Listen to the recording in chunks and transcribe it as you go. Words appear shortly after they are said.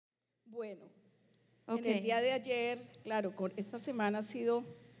Bueno, en el Okay. día de ayer, claro, esta semana ha sido,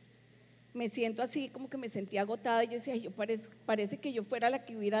 me siento así como que me sentía agotada y yo decía, "Ay, yo parece que yo fuera la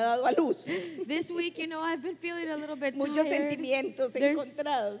que hubiera dado a luz." This week, I've been feeling a little bit Muchos tired. sentimientos There's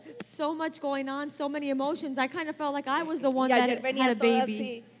encontrados. so much going on, so many emotions. I kind of felt like I was the one Y that ayer had venía a toda baby.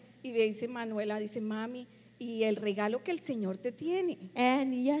 así y me dice Manuela, dice, mami, y el regalo que el Señor te tiene,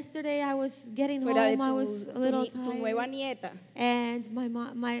 And yesterday I was getting fuera de home, I was a little tu nueva tired. nieta. And my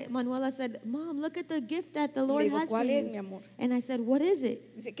Manuela said, "Mom, look at the gift that the Y le Lord digo, has for ¿cuál es, mi you." amor? And I said, "What is it?"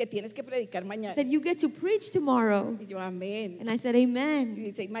 Dice que tienes que predicar She mañana. said, "You get to preach tomorrow." Y yo, amén. And I said, Y "Amen."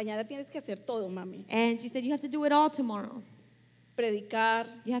 dice, mañana tienes que hacer todo, mami. And she said, "You have to do it all tomorrow. Predicar,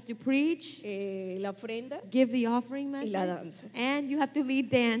 You have to preach, la ofrenda, give the offering y la message, danza. and you have to lead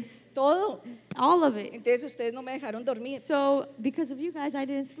dance. Todo. All of it." Entonces ustedes no me dejaron dormir So because of you guys, I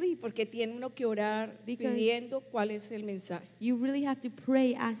didn't sleep. porque tiene uno que orar Because pidiendo cuál es el mensaje. You really have to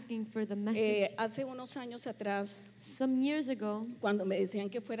pray asking for the message. Hace unos años atrás, Some years ago, cuando me decían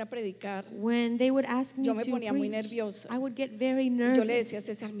que fuera a predicar, when they would ask me yo me to ponía muy preach, nerviosa. I would get very Y yo le decía a nervous.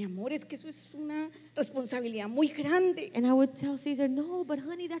 César, mi amor, es que eso es una responsabilidad muy grande. And I would tell Caesar, "No, but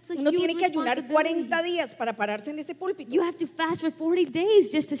honey, that's a Uno huge tiene que ayunar responsibility. 40 días para pararse en este púlpito. You have to fast for 40 days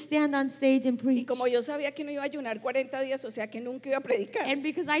just to stand on stage and Y preach." como yo sabía que no iba a ayunar 40 días, o sea que nunca iba a predicar. And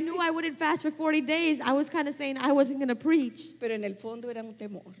because I knew I wouldn't fast for 40 days, I was kind of saying I wasn't going to preach. Pero en el fondo era un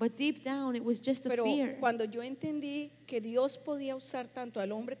temor. But deep down, it was just a Pero fear. cuando yo entendí que Dios podía usar tanto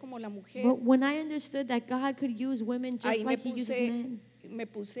al hombre como a la mujer, But when I understood that God could use women just ahí like He uses men, me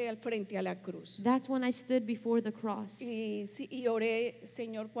puse al frente a la cruz. that's when I stood before the cross. Y oré,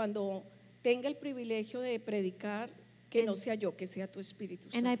 Señor, cuando tenga el privilegio de predicar, que no sea yo, que sea tu Espíritu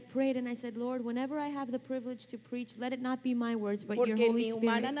And I Santo. prayed and I said, "Lord, whenever I have the privilege to preach, let it not be my words, but your Porque en Holy mi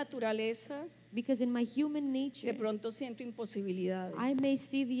humana Spirit." naturaleza, Because in my human de nature, pronto siento imposibilidades. I may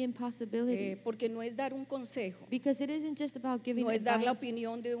see the impossibilities. Porque no es dar un consejo, Because it isn't just about giving no es dar la advice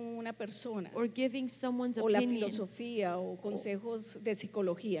opinión de una persona, or giving someone's o la opinion filosofía, o consejos de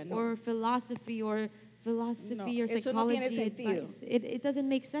psicología, no. or philosophy or No, eso no tiene psychology sentido. advice. It doesn't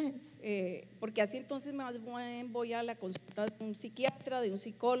make sense. Porque así entonces más voy a la consulta de un psiquiatra, de un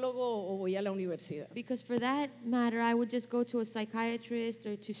psicólogo, o voy a la universidad. Because for that matter, I would just go to a psychiatrist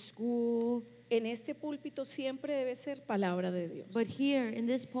or to school. En este púlpito siempre debe ser palabra de Dios. But here in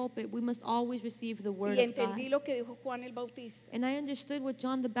this pulpit, we must always receive the word Y of God. entendí lo que dijo Juan el Bautista. And I understood what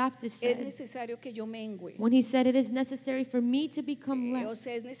John the Baptist Es said necesario que yo mengüe. when he said, "It is necessary for me to become O less.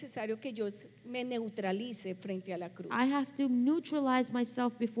 sea, es necesario que yo me neutralice frente a la cruz I have to neutralize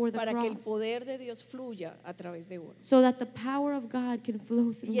myself before the para que el cross poder de Dios fluya a través de uno. so that the power of God can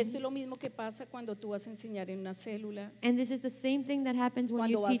flow through Y esto es me." lo mismo que pasa cuando tú vas a enseñar en una célula, And this is the same thing that happens when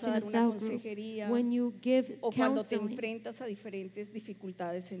cuando you vas teach a in a dar una cell group, consejería, when you give o cuando te counseling, enfrentas a diferentes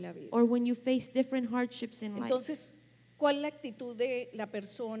dificultades en la vida. or when you face different hardships in life. Entonces, ¿cuál es la actitud de la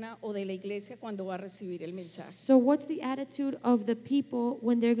persona o de la iglesia cuando va a recibir el mensaje? So what's the attitude of the people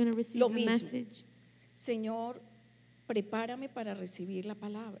when they're going to receive Lo the mismo. message? Señor, prepárame para recibir la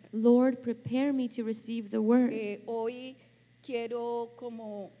palabra. Lord, prepare me to receive the word. Hoy quiero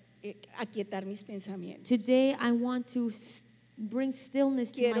como aquietar mis pensamientos. Today I want to bring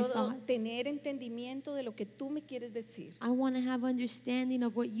stillness to my Quiero thoughts. tener entendimiento de lo que tú me quieres decir. I want to have understanding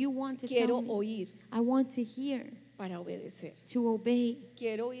of what you want to Quiero tell me. oír I want to hear, para obedecer. to obey.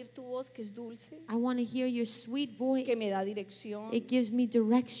 Quiero oír tu voz que es dulce, I want to hear your sweet voice. que me da dirección, It gives me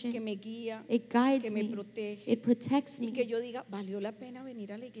direction. que me guía, It guides que me me. protege, It protects y que me. yo diga, valió la pena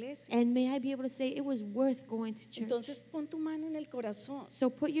venir a la iglesia. And may I be able to say it was worth going to church. Entonces pon tu mano en el corazón So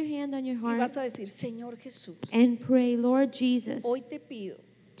put your hand on your y vas heart a decir, Señor Jesús, and pray, "Lord Jesus, hoy te pido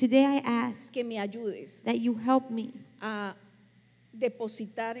today I ask que me ayudes that you help me a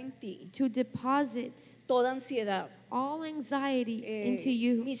depositar en ti to deposit toda ansiedad, all anxiety into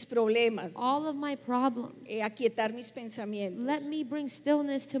you, mis problemas, all of my problems. aquietar mis pensamientos, Let me bring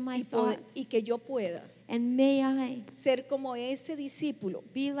stillness to my thoughts, y que yo pueda and may I ser como ese discípulo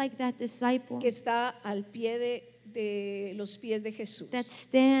be like that disciple que está al pie de los pies de Jesús, that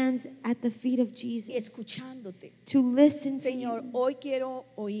stands at the feet of Jesus escuchándote. to listen to Señor, you. hoy quiero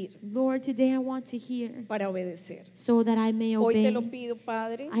oír Lord, today I want to hear para obedecer. so that I may Hoy te obey. lo pido,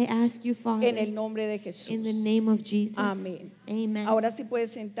 Padre, I ask you, Father, en el nombre de Jesús. in the name of Jesus. Amén. Amen. Ahora sí puede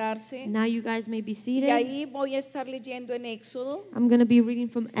sentarse. Now you guys may be Y seated. ahí voy a estar leyendo en Éxodo, I'm going to be reading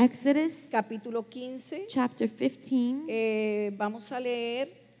from Exodus capítulo 15. chapter 15. Vamos a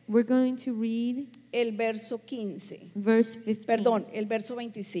leer We're going to read el verso 15. verse 15. Perdón, el verso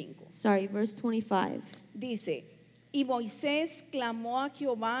 25. Sorry, verse 25. Dice, y Moisés clamó a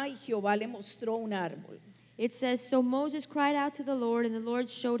Jehová y Jehová le mostró un árbol. It says, so Moses cried out to the Lord, and the Lord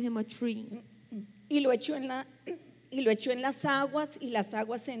showed him a tree. Y lo echó en las aguas, y las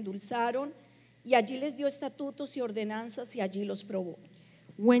aguas se endulzaron, y allí les dio estatutos y ordenanzas, y allí los probó.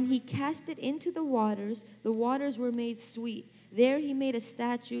 When he cast it into the waters were made sweet. There he made a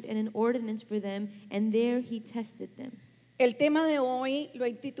statute and an ordinance for them, and there he tested them. El tema de hoy lo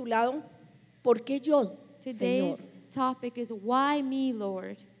he titulado ¿Por qué yo, Señor? Today's topic is, why me,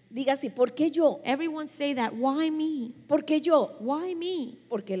 Lord? Diga así, ¿por qué yo? Everyone say that, why me? ¿Por qué yo? Why me?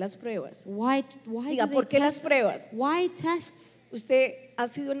 ¿Por qué las pruebas? Why Diga, do they ¿por qué las test? pruebas? Why tests? ¿Usted ha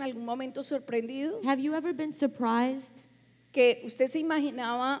sido en algún momento sorprendido? Have you ever been surprised Que usted se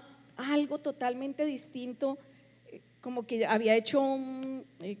imaginaba algo totalmente distinto, como que había hecho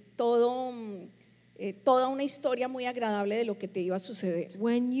toda una historia muy agradable de lo que te iba a suceder,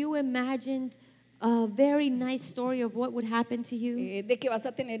 when you imagined a very nice story of what would happen to you? de que vas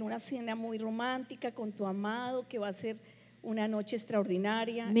a tener una cena muy romántica con tu amado, que va a ser una noche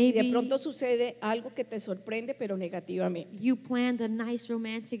extraordinaria, y de Maybe- pronto sucede algo que te sorprende, pero negativamente. You planned a nice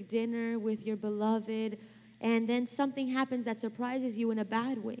romantic dinner with your beloved, and then something happens that surprises you in a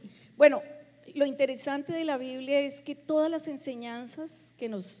bad way. Bueno, lo interesante de la Biblia es que todas las enseñanzas que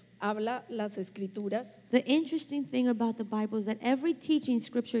nos habla las Escrituras The interesting thing about the Bible is that every teaching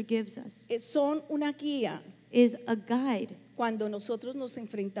Scripture gives us son una guía is a guide cuando nosotros nos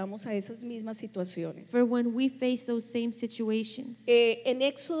enfrentamos a esas mismas situaciones. for when we face those same situations. En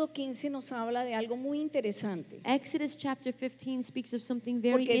Éxodo 15 nos habla de algo muy interesante, Exodus chapter 15 speaks of something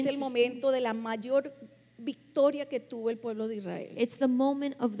very porque es el interesting. momento de la mayor victoria que tuvo el pueblo de Israel. It's the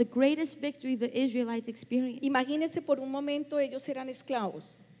moment of the greatest victory the Israelites experienced. Imagínense, por un momento ellos eran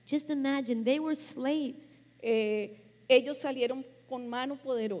esclavos. Just imagine, they were slaves, Ellos salieron con mano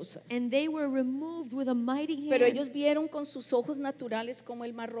poderosa, and they were removed with a mighty hand. pero ellos vieron con sus ojos naturales cómo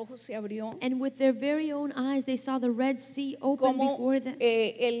el mar rojo se abrió, And with their very own eyes, they saw the Red Sea open cómo before them.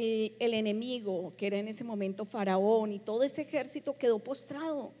 el enemigo, que era en ese momento Faraón, y todo ese ejército quedó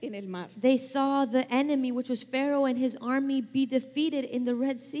postrado en el mar. They saw the enemy, which was Pharaoh and his army, be defeated in the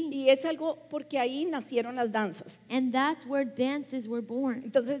Red Sea. Y es algo porque ahí nacieron las danzas. And that's where dances were born.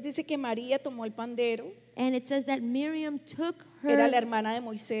 Entonces dice que María tomó el pandero, And it says that Miriam took era la her hermana de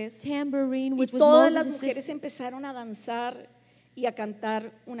Moisés, tambourine, y which was todas las Moses' mujeres sister, empezaron a danzar y a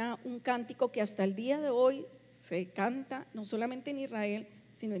cantar un cántico que hasta el día de hoy se canta, no solamente en Israel,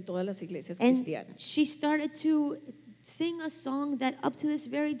 sino en todas las iglesias and cristianas. she started to sing a song that up to this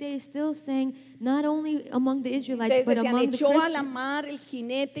very day is still sang, not only among the Israelites, Entonces but decían, among the echó a la Christians. mar el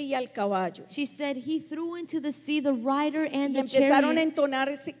jinete y al caballo. She said, he threw into the sea the rider and Y the empezaron a chariot. entonar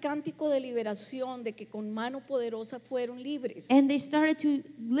este cántico de liberación, de que con mano poderosa fueron libres. And they started to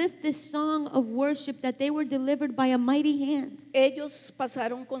lift this song of worship that they were delivered by a mighty hand. Ellos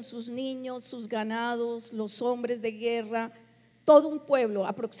pasaron con sus niños, sus ganados, los hombres de guerra, todo un pueblo,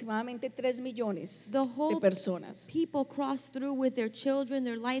 aproximadamente 3 millones The de whole personas. people crossed through with their children,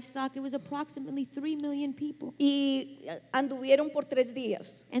 their livestock. It was approximately 3 million people. Y anduvieron por 3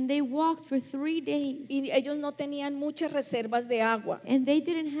 días. And they walked for 3 days. Y ellos no tenían muchas reservas de agua, And they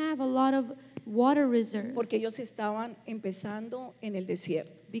didn't have a lot of water reserve porque ellos estaban empezando en el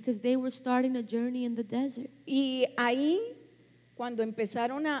desierto. because they were starting a journey in the desert. Y ahí, cuando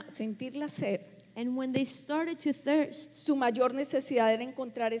empezaron a sentir la sed, And when they started to thirst, su mayor necesidad era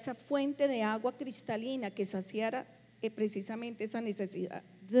encontrar esa fuente de agua cristalina que saciara precisamente esa necesidad.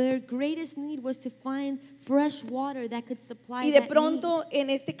 their greatest need was to find fresh water that could supply Y de that pronto en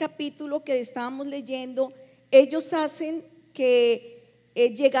este capítulo que estábamos leyendo, ellos hacen que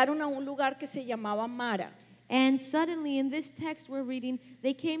llegaron a un lugar que se llamaba Mara. need. And suddenly in this text we're reading,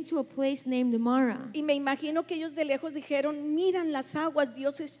 they came to a place named Mara. Y me imagino que ellos de lejos dijeron, miran las aguas,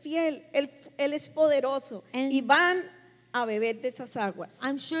 Dios es fiel, Él es poderoso. And- Y van a beber de esas aguas.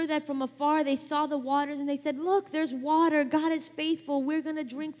 I'm sure that from afar they saw the waters and they said, look, there's water. God is faithful. We're going to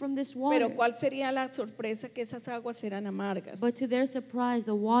drink from this water. Pero ¿cuál sería la sorpresa? Que esas aguas eran amargas. But to their surprise,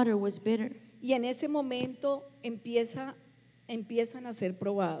 the water was bitter. Y en ese momento empiezan a ser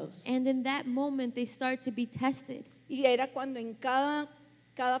probados. And in that moment, they start to be tested. Y era cuando en cada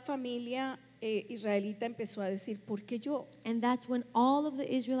familia israelita empezó a decir, ¿por qué yo? And that's when all of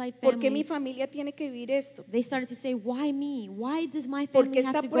the Israelite ¿Por qué mi families, familia tiene que vivir esto? they started to say, why me? Why does my ¿Por family qué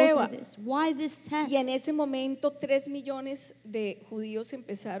have esta to go prueba? through this? Why this test? Y en ese momento 3 millones de judíos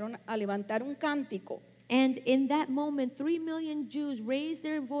empezaron a levantar un cántico, And in that moment, 3 million Jews raised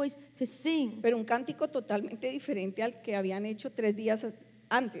their voice to sing. pero un cántico totalmente diferente al que habían hecho 3 días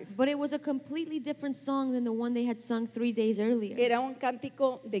antes. But it was a completely different song than the one they had sung 3 days earlier. Era un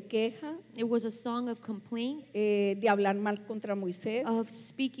cántico de queja, It was a song of complaint, de hablar mal contra Moisés, of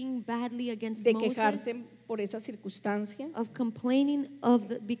speaking badly against de Moses, quejarse por esa circunstancia, of complaining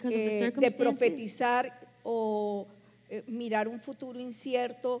because of the de circumstances, profetizar o mirar un futuro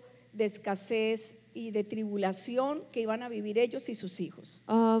incierto de escasez y de tribulación que iban a vivir ellos y sus hijos.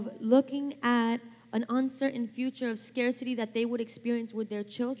 of looking at an uncertain future of scarcity that they would experience with their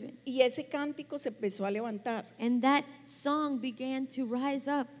children. Y ese cántico se empezó a levantar, And that song began to rise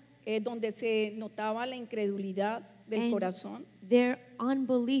up, donde se notaba la incredulidad del and corazón, their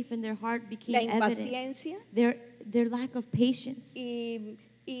unbelief in their heart la became evident, impaciencia their lack of patience, y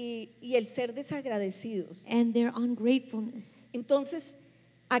el ser desagradecidos. and their ungratefulness. Entonces,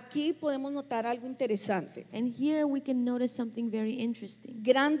 aquí podemos notar algo interesante. And here we can notice something very interesting.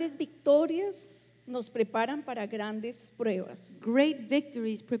 Grandes victorias nos preparan para grandes pruebas. Great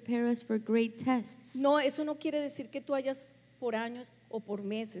victories prepare us for great tests. No, eso no quiere decir que tú hayas por años o por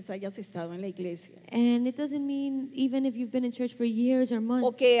meses hayas estado en la iglesia, And it doesn't mean even if you've been in church for years or months,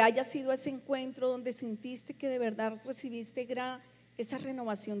 o que hayas ido a ese encuentro donde sentiste que de verdad recibiste esa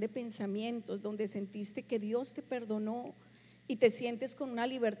renovación de pensamientos, donde sentiste que Dios te perdonó y te sientes con una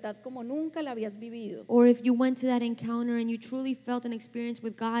libertad como nunca la habías vivido. or if you went to that encounter and you truly felt an experience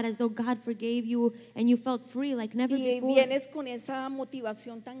with God as though God forgave you and you felt free like never Y before. vienes con esa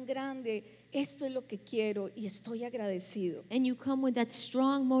motivación tan grande, esto es lo que quiero y estoy agradecido. And you come with that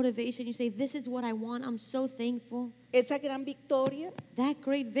strong motivation. You say, this is what I want. I'm so thankful. Esa gran victoria That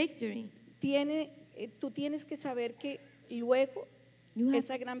great victory. tú tienes que saber que luego You have,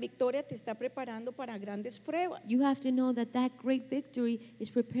 esa gran victoria te está preparando para grandes pruebas. you have to know that that great victory is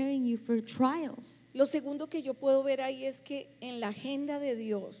preparing you for trials. Lo segundo que yo puedo ver ahí es que en la agenda de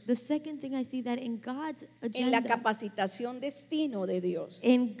Dios, The second thing I see that in God's en la agenda, capacitación destino de Dios,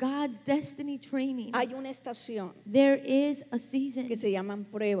 in God's destiny training, hay una estación there is a season que se llaman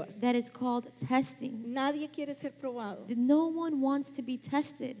pruebas. that is called testing. Nadie quiere ser probado, No one wants to be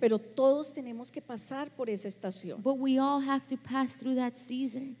tested, pero todos tenemos que pasar por esa estación. but we all have to pass through that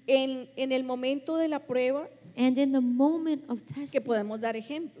season. En el momento de la prueba, And in the moment of que testing, podemos dar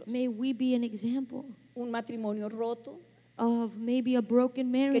ejemplos, may we be an example un matrimonio roto of maybe a broken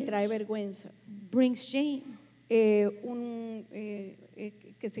que marriage trae vergüenza, brings shame.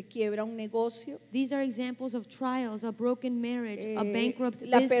 Que se quiebra un negocio, These are examples of trials, a broken marriage, a bankrupt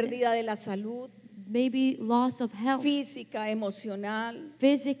la pérdida business, de la salud maybe loss of health, física, emocional,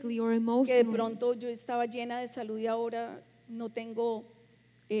 physically or que de emotionally. pronto yo estaba llena de salud y ahora no tengo,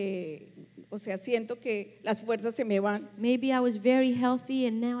 o sea, siento que las fuerzas se me van. Maybe I was very healthy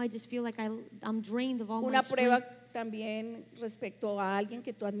and now I just feel like I'm drained of all my Una prueba strength. también respecto a alguien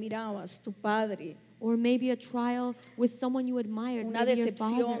que tú admirabas, tu padre, Or maybe a trial with someone you admired, una maybe your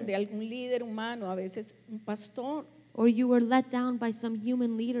decepción father. de algún líder humano, a veces un pastor, Or you were let down by some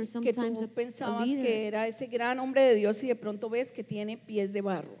human leader, que sometimes tú a pensabas leader. que era ese gran hombre de Dios y de pronto ves que tiene pies de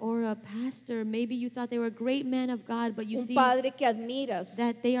barro. Or a pastor, maybe you thought they were a great man of God, but you Un see padre que admiras,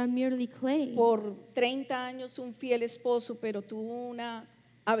 that they are merely clay. por 30 años un fiel esposo, pero tuvo una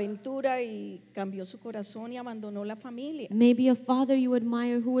aventura y cambió su corazón y abandonó la familia. Maybe a father you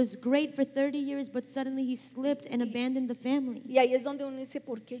admire who was great for 30 years, but suddenly he slipped and abandoned the family. Y ahí es donde uno dice,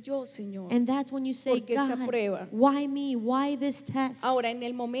 ¿por qué yo, Señor? And that's when you say, ¿Por qué esta God, prueba? why me? Why this test? Ahora, en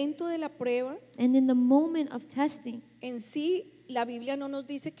el momento de la prueba, And in the moment of testing, en sí, la Biblia no nos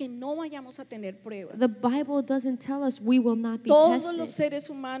dice que no vayamos a tener pruebas. the Bible doesn't tell us we will not be Todos los tested. seres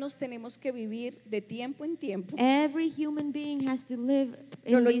humanos tenemos que vivir de tiempo en tiempo. Every human being has to live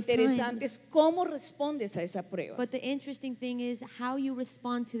Pero in lo these interesante times. es cómo respondes a esa prueba. But the interesting thing is how you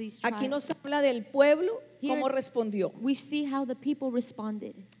respond to these Aquí nos trials. habla del pueblo, Here- cómo respondió, We see how the people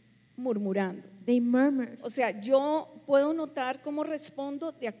responded. murmurando. They murmured. O sea, yo puedo notar cómo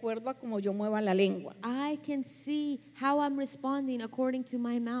respondo de acuerdo a cómo yo mueva la lengua. I can see how I'm responding according to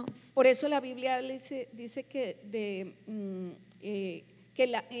my mouth. Por eso la Biblia dice que,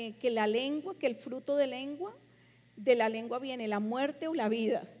 que la lengua, que el fruto de la lengua viene la muerte o la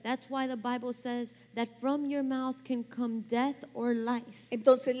vida. That's why the Bible says that from your mouth can come death or life.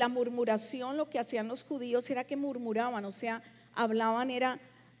 Entonces la murmuración, lo que hacían los judíos era que murmuraban, o sea, hablaban era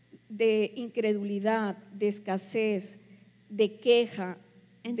de incredulidad, de escasez, de queja,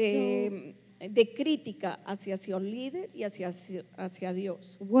 And de crítica hacia el líder y hacia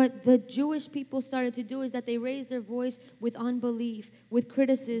Dios. What the Jewish people started to do is that they raised their voice with unbelief, with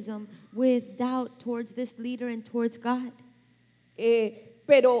criticism, with doubt towards this leader and towards God.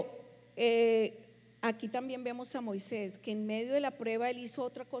 Pero aquí también vemos a Moisés que en medio de la prueba él hizo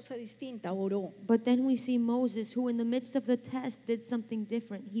otra cosa distinta, oró. But then we see Moses, who in the midst of the test did something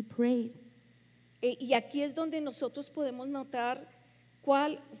different. He prayed. Y aquí es donde nosotros podemos notar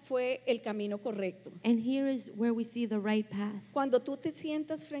cuál fue el camino correcto. And here is where we see the right path. Cuando tú te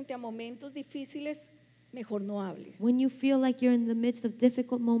sientas frente a momentos difíciles, mejor no hables. When you feel like you're in the midst of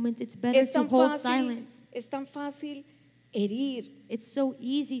difficult moments, it's better to hold silence. Es tan fácil herir. It's so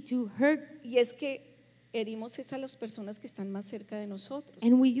easy to hurt. Y es que herimos es a las personas que están más cerca de nosotros.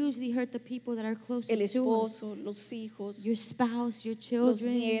 And we usually hurt the people that are closest El to us. esposo, los hijos, Your spouse, your los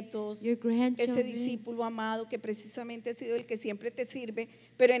children, nietos, your ese grandchildren. discípulo amado que precisamente ha sido el que siempre te sirve,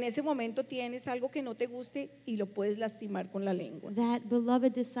 pero en ese momento tienes algo que no te guste y lo puedes lastimar con la lengua. That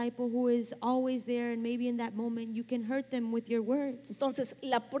beloved disciple who is always there, and maybe in that moment you can hurt them with your words. Entonces,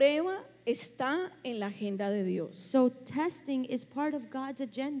 la prueba está en la agenda de Dios. So testing is part of God's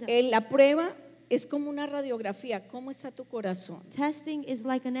agenda. La prueba es como una radiografía, ¿cómo está tu corazón? Testing is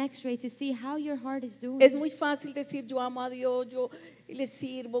like an x-ray to see how your heart is doing. Es muy fácil decir yo amo a Dios, yo le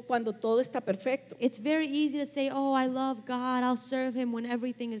sirvo cuando todo está perfecto. It's very easy to say, oh, I love God, I'll serve Him when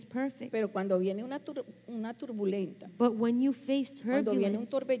everything is perfect. Pero cuando viene una turbulenta, But when you face cuando viene un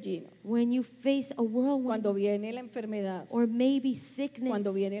turbulence, torbellino, when you face a whirlwind, cuando viene la enfermedad, or maybe sickness,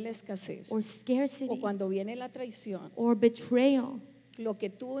 cuando viene la escasez, or scarcity, o cuando viene la traición, or betrayal, lo que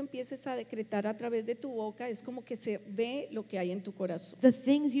tú empieces a decretar a través de tu boca es como que se ve lo que hay en tu corazón. the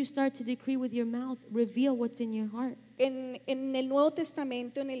things you start to decree with your mouth reveal what's in your heart. En el Nuevo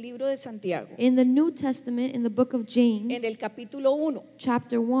Testamento, en el libro de Santiago, In the New Testament, in the book of James, en el capítulo 1,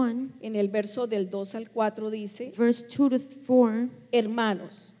 chapter 1, en el verso del 2 al 4 dice, verse 2 to 4,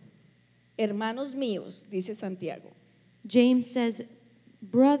 hermanos míos, dice Santiago, James says,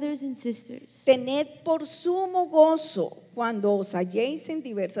 brothers and sisters, tened por sumo gozo cuando os halléis en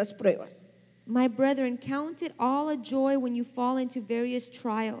diversas pruebas. my brethren, count it all a joy when you fall into various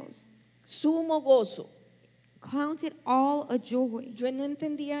trials. Sumo gozo. Count it all a joy. Yo no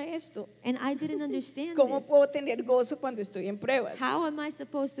entendía esto. And I didn't understand ¿Cómo this. puedo tener gozo cuando estoy en pruebas? How am I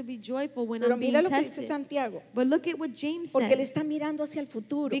supposed to be joyful when Pero I'm being mira lo que dice tested? Santiago, But look at what James porque él says. está mirando hacia el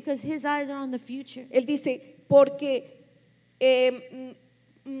futuro. Because his eyes are on the future. Él dice, porque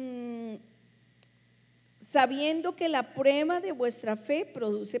sabiendo que la prueba de vuestra fe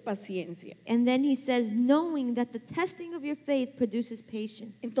produce paciencia. And then he says, knowing that the testing of your faith produces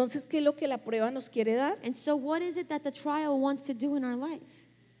patience. Entonces, ¿qué es lo que la prueba nos quiere dar? And so what is it that the trial wants to do in our life?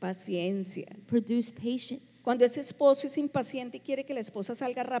 Paciencia. Produce patience. Cuando ese esposo es impaciente y quiere que la esposa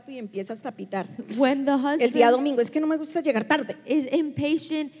salga rápido y empieza hasta a pitar. When the El día husband domingo es que no me gusta llegar tarde. is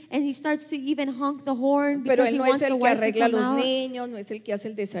impatient and he starts to even honk the horn Pero because él he no wants es the el que wife to arregla a come los out. niños, no es el que hace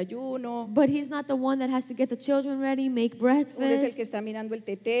el desayuno. But he's not the one that has to get the children ready, make Uno es el breakfast. que está mirando el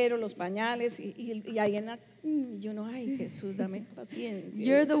tetero, los pañales y ahí en la, y uno, ay Jesús, dame paciencia.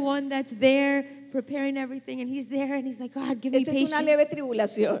 You're the one that's there preparing everything, and he's there and he's like, God, give me Esta es una leve patience.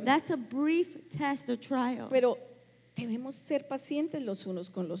 tribulación, That's a brief test or trial. pero debemos ser pacientes los unos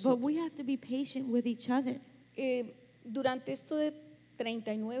con los But we otros. have to be patient with each other. Durante esto de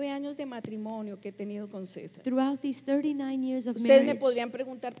 39 años de matrimonio que he tenido con César, Throughout these 39 years of ustedes me marriage, podrían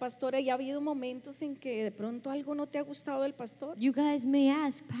preguntar, pastora, ¿y ha habido momentos en que de pronto algo no te ha gustado del pastor? you guys may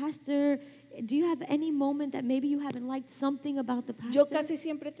ask, Pastor, do you have any moment that maybe you haven't liked something about the pastor? Yo casi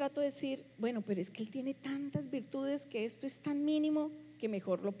siempre trato de decir, bueno, pero es que él tiene tantas virtudes que esto es tan mínimo que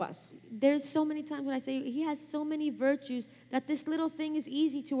mejor lo paso. There's so many times when I say he has so many virtues that this little thing is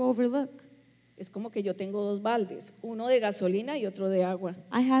easy to overlook. Es como que yo tengo dos baldes, uno de gasolina y otro de agua.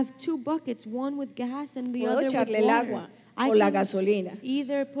 I have two buckets, one with gas and the Puedo other with echarle el water. agua I o la can gasolina.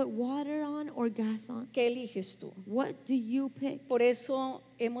 either put water on or gas on. ¿Qué eliges tú? What do you pick? Por eso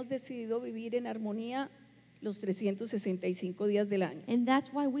hemos decidido vivir en armonía los 365 días del año. And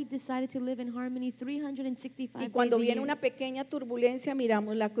that's why we decided to live in harmony 365 Y cuando days a viene year. una pequeña turbulencia,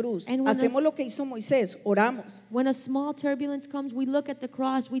 miramos la cruz. And when Hacemos lo que hizo Moisés, oramos. When a small turbulence comes, we look at the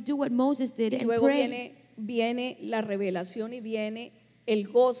cross, we do what Moses did Y and luego pray. viene la revelación y viene el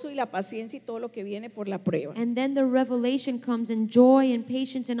gozo y la paciencia y todo lo que viene por la prueba. And then the revelation comes and joy and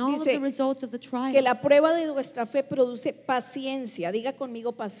patience and all of Dice the results of the trial. Que la prueba de nuestra fe produce paciencia. Diga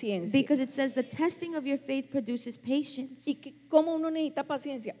conmigo paciencia. Because it says the testing of your faith produces patience. ¿Y cómo uno necesita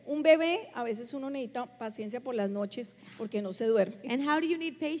paciencia? Un bebé, a veces uno necesita paciencia por las noches porque no se duerme. And how do you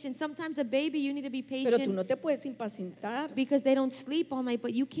need patience? Sometimes a baby, you need to be Pero tú patient no te puedes impacientar. because they don't sleep all night,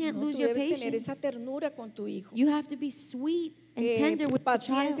 but you can't No, lose tú your debes tener patience. esa ternura con tu hijo. You have to be sweet and tender with the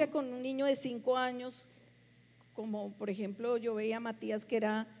Paciencia child. con un niño de 5 años, como por ejemplo yo veía a Matías que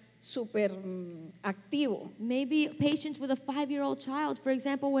era súper activo. Maybe patience with a 5-year-old child. For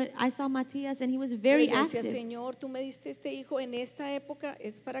example, when I saw Matías and he was Pero very yo decía, active. Señor, tú me diste este hijo en esta época,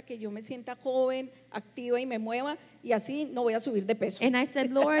 es para que yo me sienta joven, activa y me mueva, y así no voy a subir de peso. And I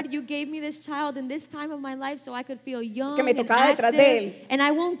said, Lord, you gave me this child in this time of my life so I could feel young Que me and tocaba detrás de active, él. and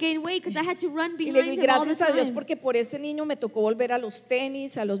I won't gain weight because I had to run Y le digo, behind y him all the gracias a Dios time. porque por este niño me tocó volver a los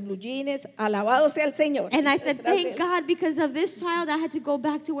tenis, a los blue jeans, alabado sea el Señor. And I said, Detrás de thank él. God, because of this child, I had to go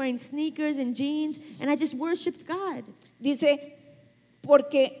back to wearing sneakers and jeans, and I just worshiped God. Dice,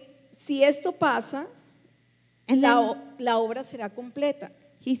 porque si esto pasa, And then la obra será completa,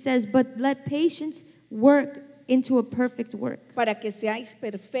 he says, but let patience work into a perfect work, para que seáis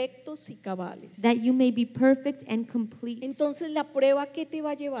perfectos y cabales. that you may be perfect and complete. Entonces la prueba, ¿qué te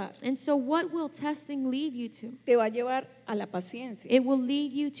va a llevar? And so what will testing lead you to? Te va a llevar a la paciencia, It will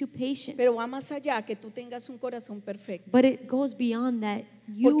lead you to patience. pero va más allá, que tú tengas un corazón perfecto. But it goes beyond that.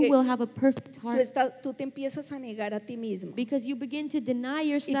 You Porque will have a perfect heart Tú te empiezas a negar a ti mismo because you begin to deny y tú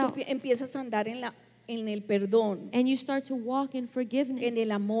yourself empiezas a andar en el perdón, and you start to walk in forgiveness, en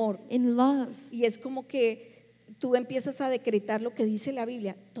el amor, in love. y es como que tú empiezas a decretar lo que dice la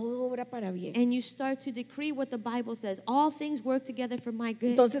Biblia, todo obra para bien. And you start to decree what the Bible says. All things work together for my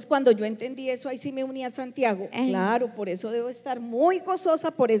good. Entonces cuando yo entendí eso, ahí sí me uní a Santiago. And- Claro, por eso debo estar muy gozosa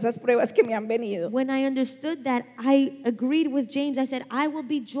por esas pruebas que me han venido. When I understood that, I agreed with James. I said, I will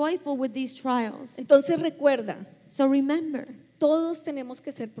be joyful with these trials. Entonces recuerda, So remember, todos tenemos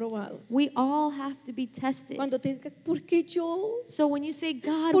que ser probados. we all have to be tested. Cuando te digas, ¿por qué yo? So when you say,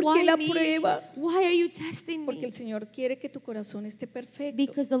 God, ¿Por qué why la me? prueba? Why are you testing Porque me? el Señor quiere que tu corazón esté perfecto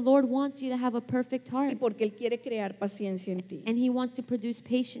Because the Lord wants you to have a perfect y heart. porque Él quiere crear paciencia en ti. And He wants to produce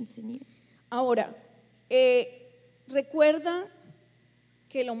patience in you. Ahora, recuerda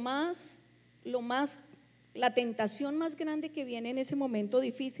que la tentación más grande que viene en ese momento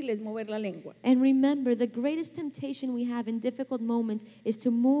difícil es mover la lengua. And remember, the greatest temptation we have in difficult moments is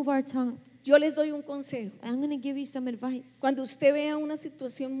to move our tongue. Yo les doy un consejo. I'm going to give you some advice. Cuando usted vea una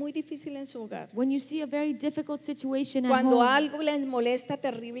situación muy difícil en su hogar, When you see a very difficult situation at cuando home, algo les molesta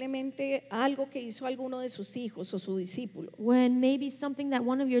terriblemente, algo que hizo alguno de sus hijos o su discípulo, when maybe something that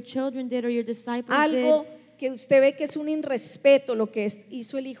one of your children did or your disciples algo did, que usted ve que es un irrespeto lo que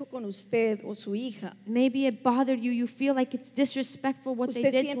hizo el hijo con usted o su hija, maybe it bothered you, you feel like it's disrespectful what they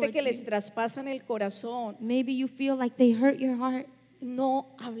usted did siente towards que les you. traspasan el corazón, Maybe you feel like they hurt your heart. no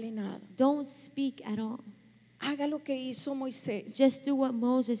hable nada. Don't speak at all. Haga lo que hizo Moisés. Just do what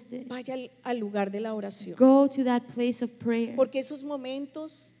Moses did. Vaya al lugar de la oración. Go to that place of prayer. Porque esos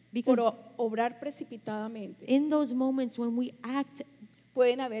momentos, Because- por obrar precipitadamente, In those moments when we act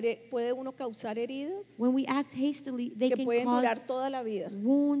puede uno causar heridas hastily, they que can pueden cause durar toda la vida.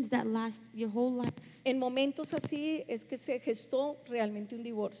 wounds that last your whole life. En momentos así es que se gestó realmente un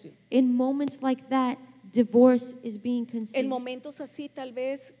divorcio. In moments like that, divorce is being En conceived. momentos así tal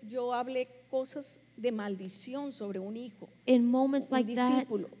vez yo hablé cosas de maldición sobre un hijo. In moments un like that,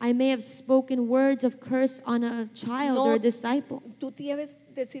 discípulo. I may have spoken words of curse on a child or a disciple. Tú debes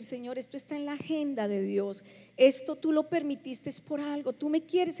decir, Señor, esto está en la agenda de Dios. Esto tú lo permitiste por algo. Tú me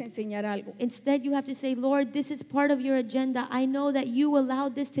quieres enseñar algo. Instead, you have to say, Lord, this is part of your agenda. I know that you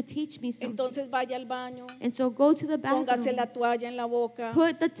allowed this to teach me something. Entonces vaya al baño, And so go to the póngase bathroom, la toalla en la boca,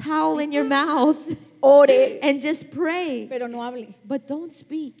 put the towel in your mouth, ore, and just pray. pero no hable. But don't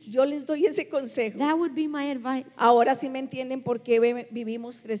speak. Yo les doy ese consejo. That would be my advice. Ahora sí me entienden por qué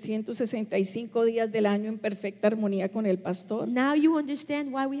vivimos 365 días del año en perfecta armonía con el pastor. Now you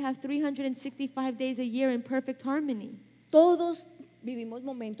understand why we have 365 days a year in perfect harmony. Todos vivimos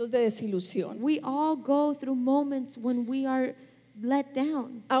momentos de desilusión. We all go through moments when we are let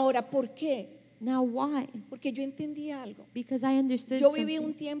down. Ahora, ¿por qué? Now why? Porque yo entendí algo. Because I understood Yo viví un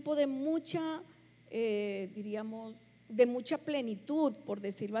something. tiempo de mucha, diríamos, de mucha plenitud, por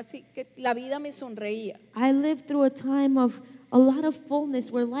decirlo así, que la vida me sonreía. I lived through a time of a lot of fullness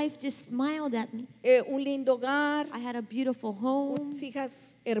where life just smiled at me. Un lindo hogar, I had a beautiful home, unas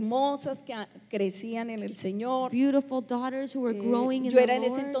hijas hermosas que crecían en el Señor. beautiful daughters who were growing in Yo the era en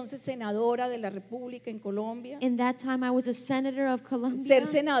ese Lord. entonces senadora de la República en Colombia. In that time, I was a senator of Colombia. Ser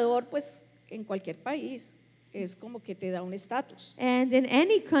senador, pues, en cualquier país es como que te da un estatus. And in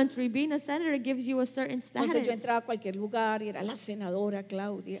any country, being a senator gives you a certain Entonces yo status. entraba a cualquier lugar y era la senadora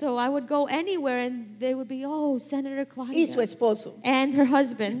Claudia So I would go anywhere and they would be, oh, Senator Claudia. y su esposo. And her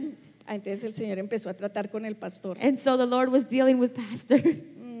husband. Entonces el Señor empezó a tratar con el pastor. And so the Lord was dealing with Pastor.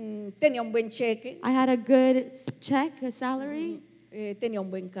 Tenía un buen cheque, I had a good check, a salary. tenía un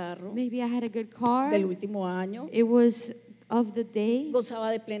buen carro Maybe I had a good car. del último año. It was of the day.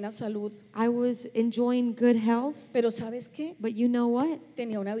 gozaba de plena salud. I was enjoying good health. Pero ¿sabes qué? But you know what?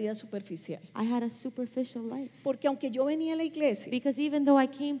 Tenía una vida superficial. I had a superficial life. Porque aunque yo venía a la iglesia, Because even though I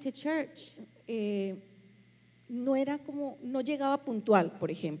came to church, no llegaba puntual, por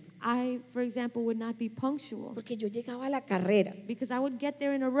ejemplo. I, for example, would not be punctual. Porque yo llegaba a la carrera. Because I would get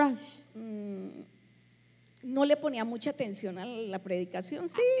there in a rush. No le ponía mucha atención a la predicación.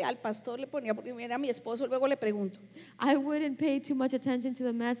 Sí, al pastor le ponía, porque era mi esposo, luego le pregunto. I wouldn't pay too much attention to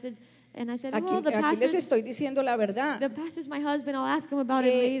the message. And I said, well, Aquí les estoy diciendo la verdad. the pastor's my husband. I'll ask him about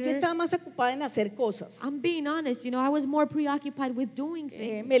it Yo later. estaba más ocupada en hacer cosas. I'm being honest, I was more preoccupied with doing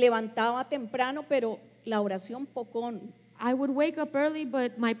things. Me levantaba temprano, pero la oración poco. I would wake up early,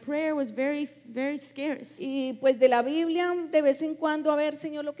 but my prayer was very, very scarce. Y pues de la Biblia, de vez en cuando, a ver,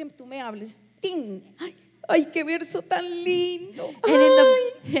 Señor, lo que tú me hables. ¡Tin! Ay, qué verso tan lindo.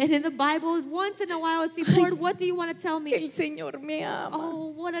 And in the Bible, once in a while, I'd say, Lord, what do you want to tell me? El Señor me ama. Oh,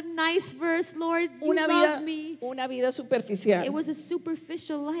 what a nice verse, Lord. You love me. Una vida superficial. It was a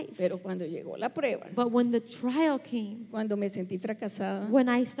superficial life. Pero cuando llegó la prueba, But when the trial came, cuando me sentí fracasada, when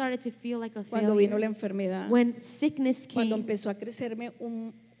I started to feel like a cuando vino la failure, enfermedad, when sickness cuando came, empezó a crecerme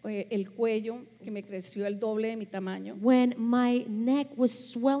el cuello, que me creció el doble de mi tamaño, when my neck was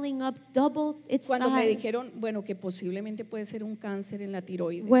swelling up double its cuando me size, dijeron, bueno, que posiblemente puede ser un cáncer en la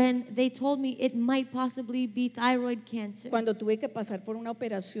tiroides, when they told me it might possibly be thyroid cancer, cuando tuve que pasar por una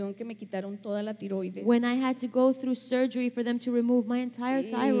operación que me quitaron toda la tiroides, when I had to go through surgery for them to remove my entire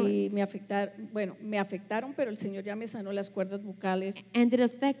y thyroid, me afectaron, pero el Señor ya me sanó las cuerdas vocales. and it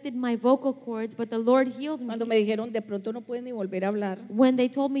affected my vocal cords, but the Lord healed Cuando me. me dijeron, de pronto no puedes ni volver a hablar. When they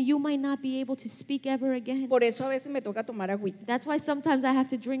told me you might not be able to speak ever again. Por eso a veces me toca tomar agüita. That's why sometimes I have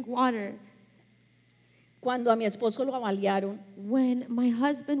to drink water. Cuando a mi esposo lo avaliaron When my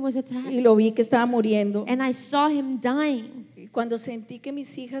husband was y attacked lo vi que estaba muriendo, and I saw him dying, y cuando sentí que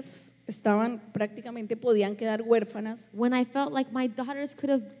mis hijas podían quedar huérfanas, when I felt like my daughters could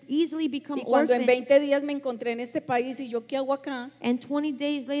have easily become y cuando en orphans, 20 días me encontré en este país y yo, ¿qué hago acá? and 20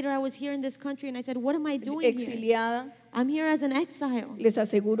 days later I was here in this country and I said, what am I doing here? Exiliada, I'm here as an exile. les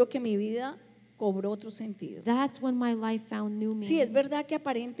aseguro que mi vida cobró otro sentido. That's when my life found new meaning. Sí, es verdad que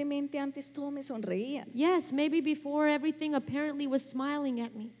aparentemente antes todo me sonreía, Yes, maybe before everything apparently was smiling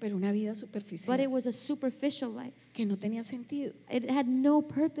at me, pero una vida but superficial it was a superficial life. que no tenía sentido. It had no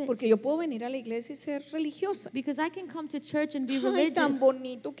purpose. Porque yo puedo venir a la iglesia y ser religiosa. Because I can come to church and be Ay, tan religious.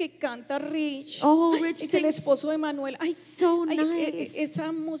 bonito que canta Rich. Oh, Ay, Rich es el sings esposo de Manuel. Ay, so ay, nice.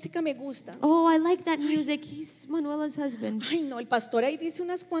 esa música me gusta. Oh, I like that music. He's Manuela's husband. Ay, no, el pastor ahí dice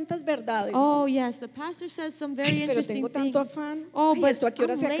unas cuantas verdades. Oh, yes, the pastor says some very Ay, pero interesting tengo tanto things. afán. Oh, Ay, but ¿esto a qué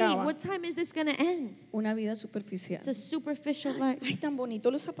hora I'm se late. acaba? What time is this going to end? Una vida superficial. It's a superficial life. Ay, tan bonito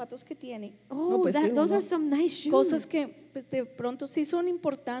los zapatos que tiene. Oh, No, pues sí, those uno- are some nice shoes. cosas que pues, de pronto sí son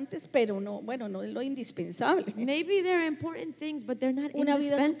importantes, pero no, bueno, no es lo indispensable. Maybe they're important things, but they're not Una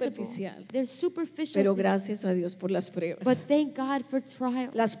vida indispensable. superficial. They're superficial Pero things. gracias a Dios por las But pruebas. thank God for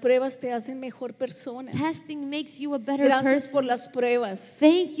trials. Las pruebas te hacen mejor persona. Testing makes you a better Gracias person. por las pruebas,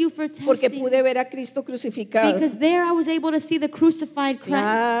 Thank you for porque testing. pude ver a Cristo crucificado. Because there I was able to see the crucified Christ.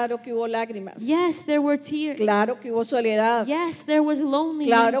 Claro que hubo lágrimas. Yes, there were tears. Claro que hubo soledad. Yes, there was loneliness.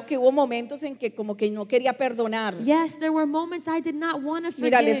 Claro que hubo momentos en que como que no quería perdonar. Yes, there were moments I did not want to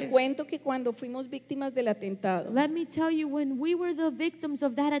Mira, les forgive. cuento que cuando fuimos víctimas del atentado, Let me tell you, when we were the victims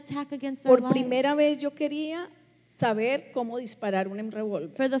of that attack against our por lives, primera vez yo quería saber cómo disparar un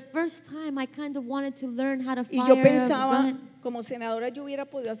revólver. for the first time, I kind of wanted to learn how to Y fire yo a pensaba, gun. como senadora, yo hubiera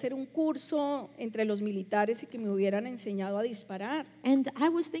podido hacer un curso entre los militares y que me hubieran enseñado a disparar. And I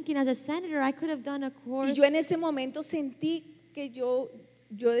was thinking, as a senator, I could have done a course. Y yo en ese momento sentí que yo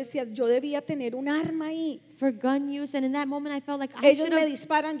decía, yo debía tener un arma ahí. For gun use, and in that moment, I felt like I Ellos should me have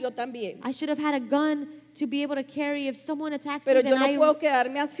disparan, yo también. had a gun to be able to carry if someone attacks Pero me. yo Then no puedo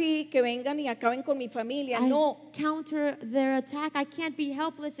quedarme así, que vengan y acaben con mi familia. I No. counter their attack. I can't be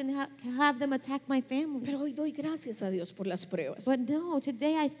helpless and have them attack my family. Pero hoy doy gracias a Dios por las pruebas. But no,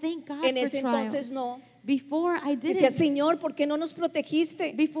 today I thank God En for ese trials. entonces no. Before I Decía, didn't. Señor, ¿por qué no nos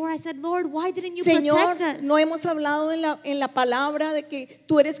protegiste? Before I said, Lord, why didn't you Señor, protect us? no hemos hablado en la palabra de que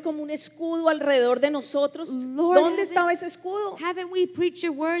tú eres como un escudo alrededor de nosotros. Lord, ¿Dónde estaba ese escudo? Haven't we preached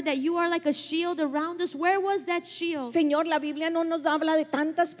your word that you are like a shield around us? Where was that shield? Señor, la Biblia no nos habla de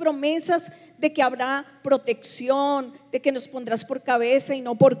tantas promesas de que habrá protección, de que nos pondrás por cabeza y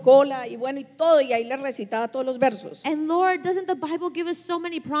no por cola, y bueno, y todo, y ahí le recitaba todos los versos. And Lord, doesn't the Bible give us so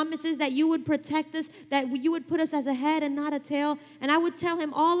many promises that you would protect us, that you would put us as a head and not a tail? And I would tell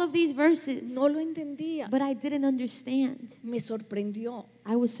him all of these verses, No lo entendía, but I didn't understand. me sorprendió.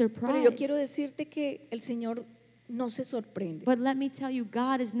 I was Pero surprised. yo quiero decirte que el Señor no se sorprende. But let me tell you,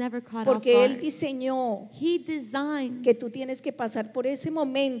 God is never caught off Porque Él guard. diseñó He designed que tú tienes que pasar por ese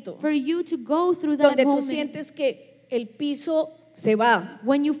momento for you to go through that donde tú moment sientes que el piso se va,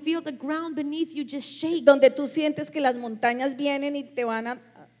 when you feel the ground beneath you just shake. donde tú sientes que las montañas vienen y te van a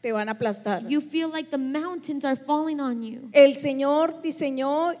aplastar. You feel like the mountains are falling on you. El Señor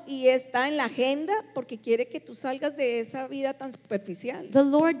diseñó y está en la agenda porque quiere que tú salgas de esa vida tan superficial. The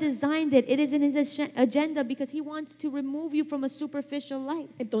Lord designed it. It is in His agenda because He wants to remove you from a superficial life.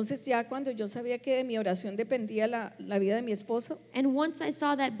 Entonces ya cuando yo sabía que de mi oración dependía la vida de mi esposo, And once I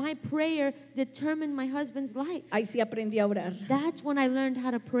saw that my prayer determined my husband's life, ahí sí aprendí a orar. that's when I learned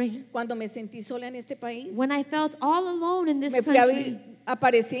how to pray. Cuando me sentí sola en este país, When I felt all alone in this me fui a country,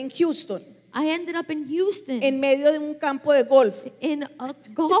 aparecí en Houston, I ended up in Houston en medio de un campo de golf. in a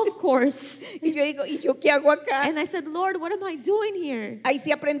golf course. Y yo digo, ¿y yo qué hago acá? And I said, Lord, what am I doing here? Ahí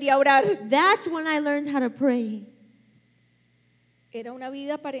sí aprendí a orar. That's when I learned how to pray. Era una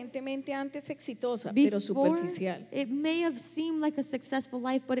vida aparentemente antes exitosa, pero Before, superficial. it may have seemed like a successful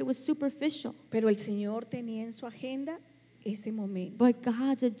life, but it was superficial. Pero el Señor tenía en su agenda ese momento. But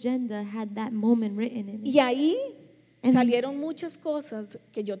God's agenda had that moment written in it. Y ahí And- salieron muchas cosas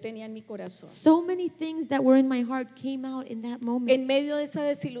que yo tenía en mi corazón. So many things that were in my heart came out in that moment. En medio de esa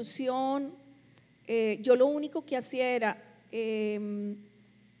desilusión, yo lo único que hacía era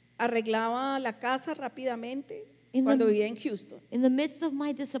arreglaba la casa rápidamente In cuando the- vivía en Houston. In the midst of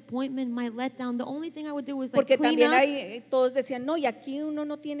my disappointment, my letdown, the only thing I would do was like Porque clean también up. ahí todos decían, no, y aquí uno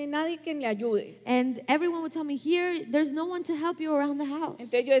no tiene nadie que le ayude. And everyone would tell me, here, there's no one to help you around the house.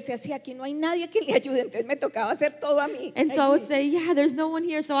 Entonces yo decía, sí, aquí no hay nadie que le ayude. Entonces me tocaba hacer todo a mí. And so I would say, yeah, there's no one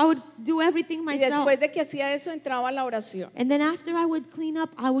here. So I would do everything Y myself. después de que hacía eso, entraba a la oración. And then after I would clean up,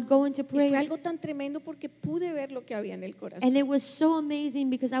 I would go into Y fue prayer. algo tan tremendo porque pude ver lo que había en el And corazón. it was so amazing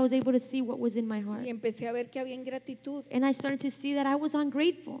because I was able to see what was in my heart. Y empecé a ver que había ingratitud, And I started to see that I was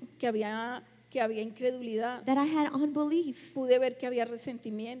ungrateful, que había incredulidad. that I had unbelief, Pude ver que había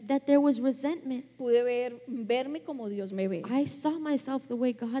resentimiento. that there was resentment. Pude verme como Dios me ve. I saw myself the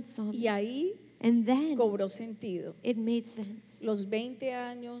way God saw Y me. ahí And then cobró sentido. it made sense. Los 20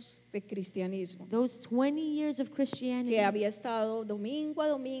 años de cristianismo, Those 20 years of Christianity que había estado domingo a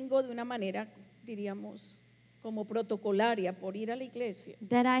domingo de una manera, diríamos, como protocolaria por ir a la iglesia.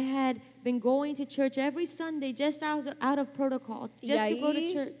 that I had been going to church every Sunday just out of protocol, just to go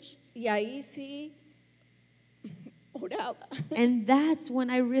to church. Y ahí sí oraba. And that's when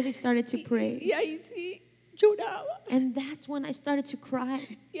I really started to pray. Y ahí sí lloraba. And that's when I started to cry.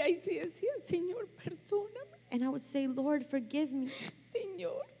 Y ahí sí decía, Señor, perdóname. And I would say, Lord, forgive me.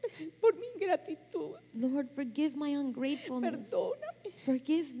 Señor, por mi ingratitud. Lord, forgive my ungratefulness. Perdóname.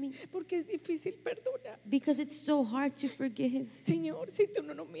 Forgive me. Porque es difícil perdonar. Because it's so hard to forgive. Señor, si tú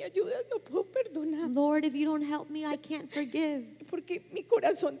no me ayudas, no puedo perdonar. Lord, if you don't help me, I can't forgive. Porque mi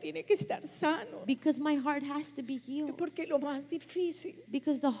corazón tiene que estar sano. Because my heart has to be healed. Porque lo más difícil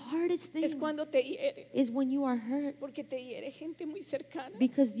Because the hardest thing es cuando te hiere. is when you are hurt. Porque te hiere gente muy cercana.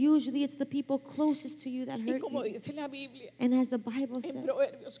 Because usually it's the people closest to you that Y hurt como you. dice la Biblia And as the Bible en says,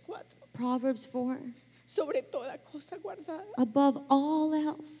 Proverbios 4, Proverbs 4, sobre toda cosa guardada, above all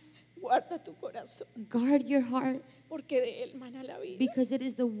else, guarda tu corazón, guard your heart, porque de él mana la vida. because it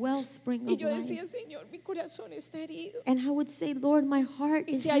is the wellspring Y of yo decía, life. Señor, mi corazón está herido. And I would say, Lord, my heart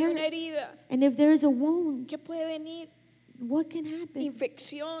Y is si hay una hurt. herida, And if there is a wound, ¿qué puede venir? what can happen?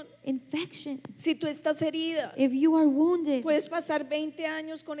 Infección. Infection. Si tú estás herida, If you are wounded, puedes pasar 20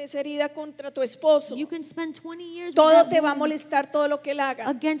 años con esa herida contra tu esposo. you can spend 20 years with Todo that te va a wound molestar, todo lo que él haga.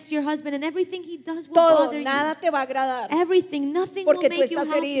 against your husband, and everything he does will Todo, bother nada you. te va a agradar. Everything, nothing Porque will tú make you estás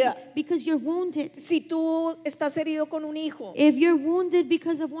happy herida. because you're wounded. Si tú estás herido con un hijo, If you're wounded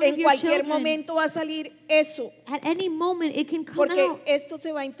because of one of en your cualquier children, momento va a salir eso. at any moment it can come Porque out. esto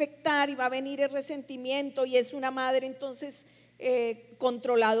se va a infectar y va a venir el resentimiento y es una madre entonces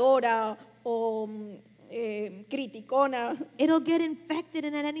controladora o criticona. It'll get infected,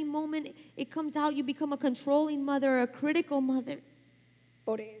 and at any moment it comes out. You become a controlling mother or a critical mother.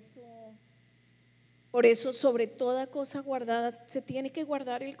 Por eso sobre toda cosa guardada se tiene que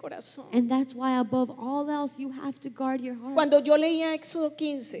guardar el corazón. And that's why above all else you have to guard your heart. Cuando yo leía Éxodo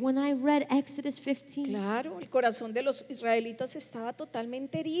 15, When I read Exodus 15, claro, el corazón de los israelitas estaba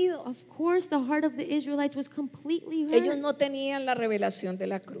totalmente herido. of course the heart of the Israelites was completely hurt. Ellos no tenían la revelación de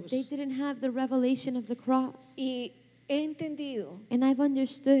la cruz. They didn't have the revelation of the cross. Y he entendido And I've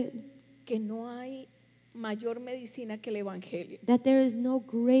understood que no hay mayor medicina que el evangelio. that there is no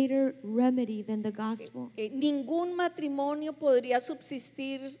greater remedy than the gospel. Ningún matrimonio podría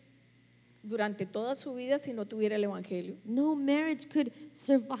subsistir durante toda su vida si no tuviera el evangelio. No marriage could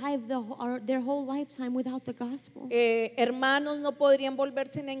survive their whole lifetime without the gospel. Hermanos no podrían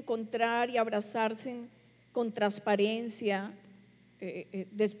volverse a encontrar y abrazarse con transparencia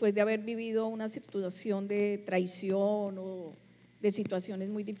después de haber vivido una situación de traición o de situaciones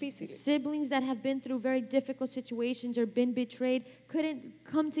muy difíciles. Siblings that have been through very difficult situations or been betrayed couldn't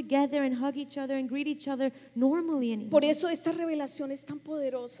come together and hug each other and greet each other normally anymore. Por eso esta revelación es tan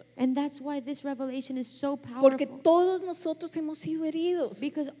poderosa. And that's why this revelation is so powerful. Porque todos nosotros hemos sido heridos.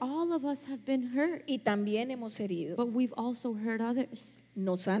 Because all of us have been hurt. Y también hemos herido. But we've also hurt others.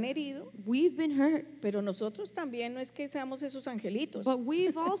 Nos han herido. We've been hurt. Pero nosotros también no es que seamos esos angelitos. But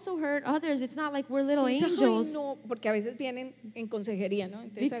we've also hurt others. It's not like we're little Entonces, angels. no, porque a veces vienen en consejería, ¿no?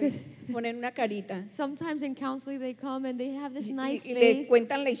 Entonces ponen una carita. Sometimes in counseling they come and they have this nice y face. le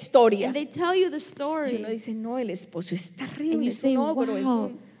cuentan la historia. And they tell you the Y story. uno dice, no, el esposo es And terrible, you es say, un ogro,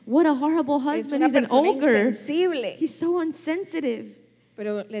 wow, what a horrible es husband. una He's an persona ogre. insensible. He's so insensitive.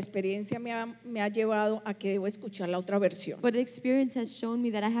 Pero la experiencia me ha llevado a que debo escuchar la otra versión. But experience has shown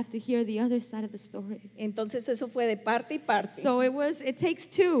me that I have to hear the other side of the story. Entonces eso fue de parte y parte. So it takes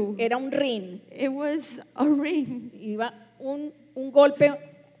two. Era un ring. It was a ring. Iba un golpe,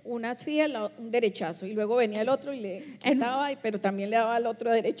 una así, un derechazo, y luego venía el otro y le quitaba, pero también le daba al otro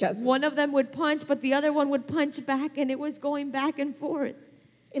derechazo. One of them would punch, but the other one would punch back, and it was going back and forth.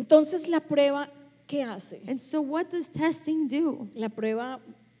 Entonces la prueba, ¿qué hace? And so what does testing do? La prueba,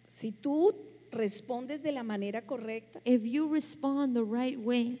 si tú respondes de la manera correcta, If you respond the right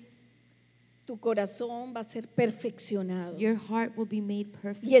way, tu corazón va a ser perfeccionado. your heart will be made Y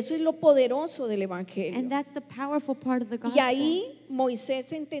perfect. eso es lo poderoso del evangelio. And that's the powerful part of the Y gospel. ahí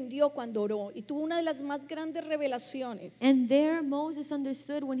Moisés entendió cuando oró y tuvo una de las más grandes revelaciones, And there Moses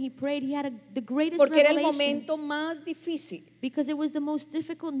understood when he prayed, he had the greatest porque era el revelation. momento más difícil, Because it was the most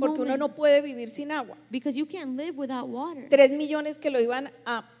difficult porque uno moment. no puede vivir sin agua. Because you can't live without water. 3 millones que lo iban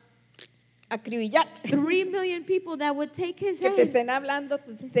a acribillar, 3 million people that would take his que te head. estén hablando,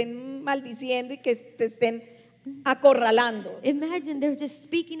 que te estén maldiciendo y que te estén acorralando. Imagine they're just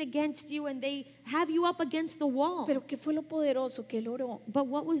speaking against you and they have you up against the wall. Pero ¿qué fue lo poderoso que él oró? But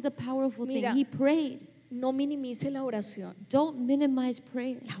what was the powerful Mira. thing? He prayed. No minimice la oración. Don't minimize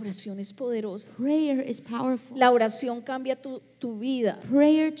prayer. La oración es poderosa. Prayer is powerful. La oración cambia tu vida.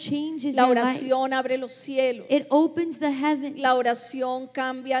 Prayer changes La your life. oración abre los cielos. It opens the heavens. La oración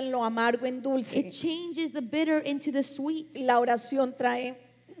cambia lo amargo en It dulce. changes the bitter into the sweet. La oración trae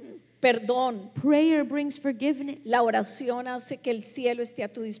perdón. Prayer brings forgiveness. La oración hace que el cielo esté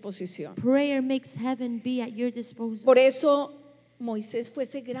a tu disposición. Prayer makes heaven be at your disposal. Por eso Moisés fue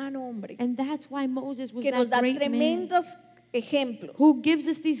ese gran hombre And that's why Moses was que nos that da great man tremendos ejemplos. who gives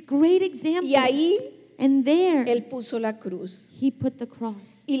us these great examples. Y ahí And there él puso la cruz. he put the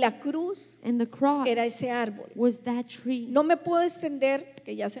cross. Y la cruz And the cross era ese árbol. was that tree. No me puedo extender,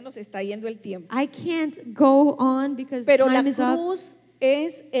 que ya se nos está yendo el tiempo. I can't go on because Pero la time is up. cruz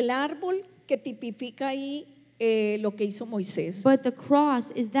es el árbol que tipifica ahí lo que hizo Moisés. But the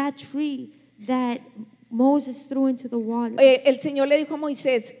cross is that tree that Moses threw into the water. El Señor le dijo a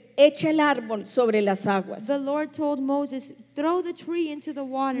Moisés, echa el árbol sobre las aguas. The Lord told Moses, throw the tree into the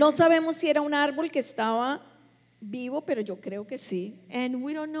water. No sabemos si era un árbol que estaba vivo, pero yo creo que sí. And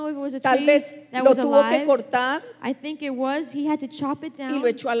we don't know if it was a Tal tree vez that lo was tuvo que alive. cortar I think it was. He had to chop it y down, lo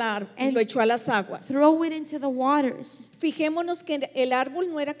echó y lo echó a las aguas. throw it into the waters. Fijémonos que el árbol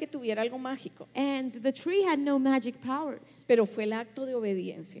no era que tuviera algo mágico, And the tree had no magic powers, pero fue el acto de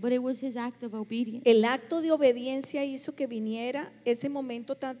obediencia. but it was his act of obedience. El acto de obediencia hizo que viniera ese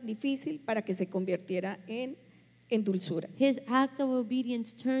momento tan difícil para que se convirtiera en dulzura. His act of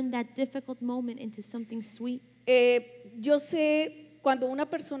obedience turned that difficult moment into something sweet. Yo sé, cuando una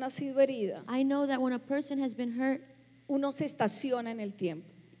persona ha sido herida, I know that when a person has been hurt, uno se estaciona en el tiempo.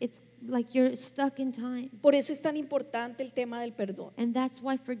 it's like you're stuck in time. Por eso es tan importante el tema del perdón. And that's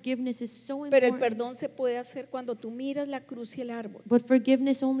why forgiveness is so Pero el important. perdón se puede hacer cuando tú miras la cruz y el árbol. But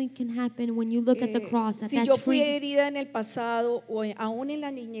forgiveness only can happen when you look at the cross, at Si that yo fui tree. herida en el pasado o aún en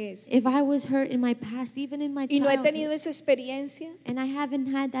la niñez If I was hurt in my past, even in my y no he childhood, tenido esa experiencia, and I haven't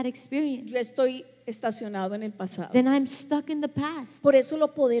had that experience, yo estoy estacionado en el pasado. then I'm stuck in the past. Por eso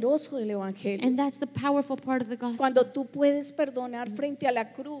lo poderoso del evangelio. And that's the powerful part of the gospel. Cuando tú puedes perdonar frente a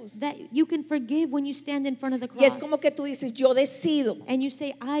la cruz, That that you can forgive when you stand in front of the Y es cross. como que tú dices, yo decido And you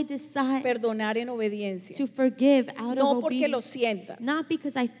say, I decide perdonar en obediencia. to forgive out No of porque lo obedience. sienta, Not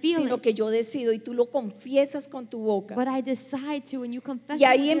because I feel sino it, que yo decido y tú lo confiesas con tu boca. but I decide to, and you confess Y it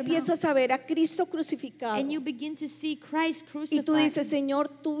ahí with your mouth. empiezas a ver a Cristo crucificado. And you begin to see Christ Y tú crucified. dices, Señor,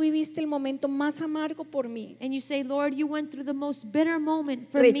 tú viviste el momento más amargo por mí. And you say, Lord, you went through the most bitter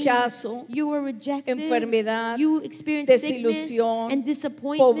moment for Rechazo, me. You were rejected. enfermedad, You experienced sickness desilusión, and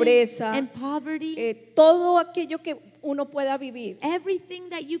disappointment pobreza, and poverty. Todo aquello que uno pueda vivir. Everything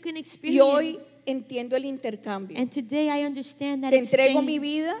that you can Y hoy experience. entiendo el intercambio. And today I understand that Te entrego exchange. mi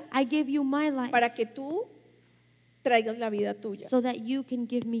vida I give you my life para que tú traigas la vida tuya. so that you can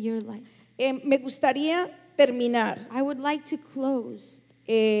give me your life. Me gustaría terminar I would like to close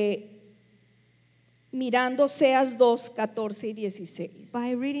mirando Oseas 2, 14 y 16.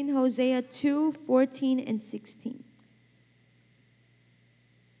 by reading Hosea 2, 14 and 16.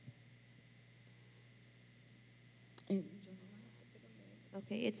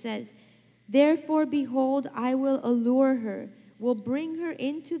 Okay, it says, therefore, behold, I will allure her, will bring her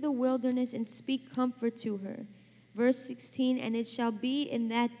into the wilderness and speak comfort to her. Verse 16, and it shall be in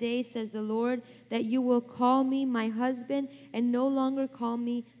that day, says the Lord, that you will call me my husband and no longer call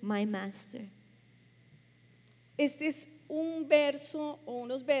me my master. Este es un verso o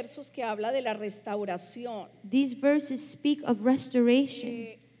unos versos que habla de la restauración. These verses speak of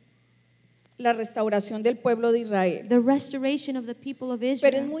restoration, La restauración del pueblo de Israel. the restoration of the people of Pero es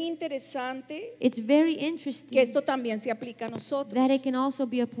Israel. muy interesante It's very que interesting esto también se aplica a nosotros. that it can also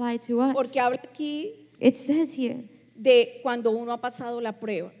be applied to us. Porque habla aquí It says here de cuando uno ha pasado la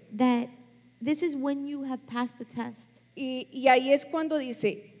prueba. that this is when you have passed the test. Y ahí es cuando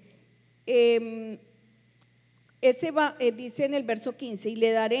dice, dice en el verso 15, y le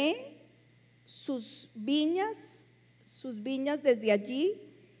daré sus viñas desde allí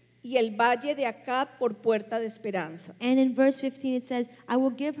y el valle de Acad por puerta de esperanza. And in verse 15 it says, I will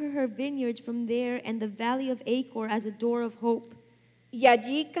give her her vineyards from there and the valley of Achor as a door of hope. Y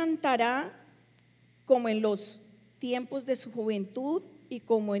allí cantará como en los tiempos de su juventud y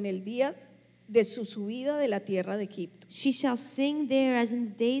como en el día de su subida de la tierra de Egipto. She shall sing there as in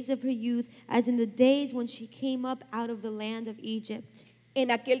the days of her youth, as in the days when she came up out of the land of Egypt. En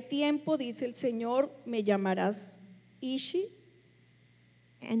aquel tiempo, dice el Señor, me llamarás Ishi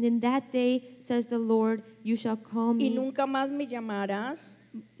And in that day, says the Lord, you shall call y me nunca más me llamarás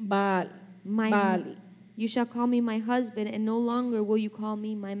Baal, my Baali, you shall call me my husband, and no longer will you call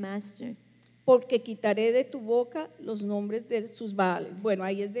me my master. porque quitaré de tu boca los nombres de sus Baales. Bueno,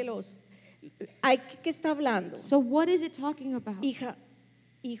 ahí es de los. ¿Qué está hablando? So what is it talking about? Hija,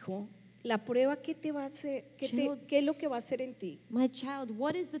 hijo, la prueba que te va a hacer, ¿qué es lo que va a hacer en ti? My child,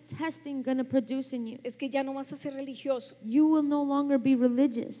 what is the testing going to produce in you? Es que ya no vas a ser religioso, You will no longer be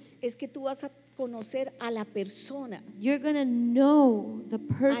religious. es que tú vas a conocer a la persona, You're going to know the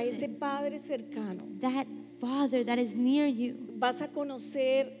a ese person, padre cercano. that father that is near you. Vas a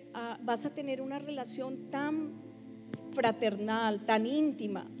conocer, vas a tener una relación tan fraternal, tan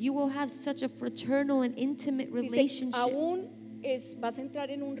íntima. You will have such a fraternal and intimate Dice, relationship. aún vas a entrar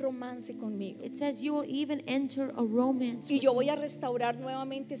en un romance conmigo. It says you will even enter a romance Y with yo me. voy a restaurar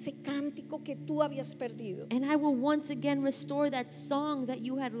nuevamente ese cántico que tú habías perdido. And I will once again restore that song that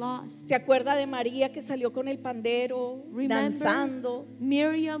you had lost. ¿Se acuerda de María que salió con el pandero, Remember danzando?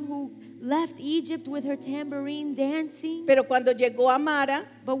 Miriam who left Egypt with her tambourine dancing? Pero cuando llegó a Mara,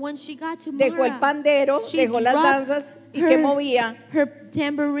 But when she got to dejó el Mara, pandero, she dejó las dropped danzas y ¿qué movía? her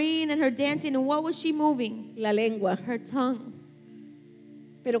tambourine and her dancing. And what was she moving? La lengua. Her tongue.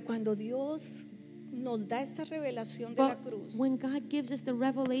 Pero cuando Dios nos da esta revelación de la But cruz, when God gives us the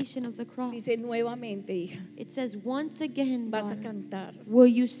revelation of the cross, dice nuevamente, hija, it says once again, vas a daughter, cantar. will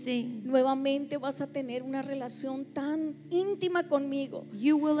you sing? Nuevamente vas a tener una relación tan íntima conmigo.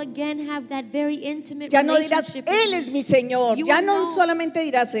 You will again have that very intimate Ya no dirás, relationship. Él with es me. mi Señor. You Ya will no know- solamente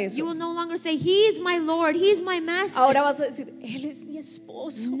dirás You eso. will no longer say, He is my Lord, He's my master. Ahora vas a decir, Él es mi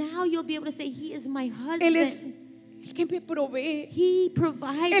esposo. Now you'll be able to say, He is my husband. Él es el que me provee. He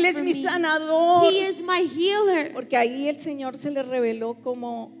provides Él es for mi me. sanador. He is my healer. Porque ahí el Señor se le reveló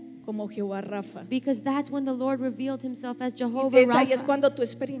como Jehová Rafa. Because that's when the Lord revealed Himself as Jehovah Entonces ahí es Rapha. cuando tú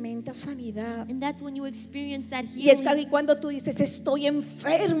experimentas sanidad. And that's when you experience that Y es healing. ahí cuando tú dices, estoy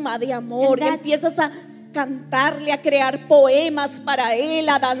enferma de amor. And Y that's- empiezas a cantarle, a crear poemas para Él,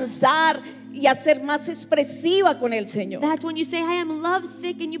 a danzar y a ser más expresiva con el Señor. That's when you say, I am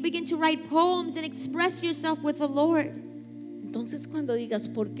lovesick, and you begin to write poems and express yourself with the Lord. Entonces cuando digas,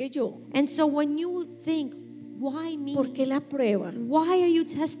 ¿por qué yo? And so when you think, why me? ¿Por qué la prueba? Why are you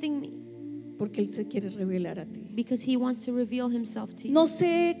testing me? porque Él se quiere revelar a ti. because He wants to reveal Himself to you. No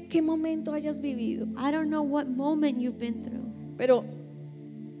sé qué momento hayas vivido, I don't know what moment you've been through, pero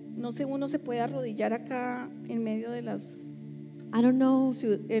no sé, uno se puede arrodillar acá en medio de las I don't know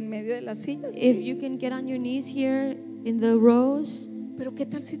en medio de las sillas. if Sí. you can get on your knees here in the rows, Pero qué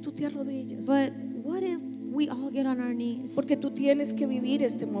tal si tú te arrodillas, but what if we all get on our knees? porque tú tienes que vivir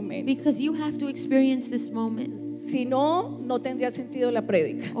este momento. Because you have to experience this moment, Si no, no tendría sentido la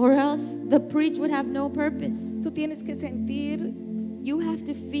prédica. or else the preach would have no purpose. Tú tienes que sentir You have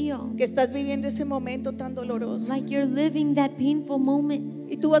to feel que estás viviendo ese momento tan doloroso, like you're living that painful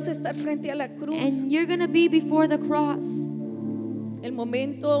moment, y tú vas a estar frente a la cruz, and you're going to be before the cross. el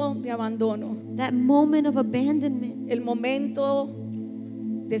momento de abandono, That moment of abandonment, el momento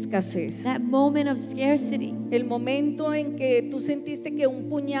de escasez, that moment of scarcity, el momento en que tú sentiste que un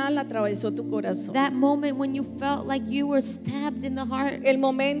puñal atravesó tu corazón, that moment when you felt like you were stabbed in the heart, el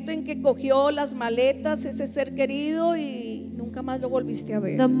momento en que cogió las maletas ese ser querido y nunca más lo volviste a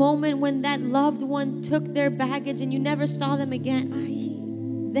ver. the moment when that loved one took their baggage and you never saw them again. Ahí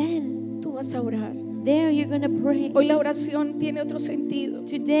Then, tú vas a orar. there you're going to pray. Hoy la oración tiene otro sentido.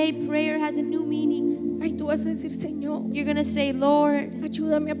 Today, prayer has a new meaning. Ay, tú vas a decir: Señor, You're going to say, Lord,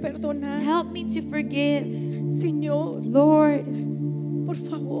 ayúdame a perdonar. help me to forgive. Señor, Lord, por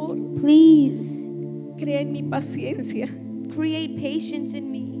favor, please crea en mi paciencia. create patience in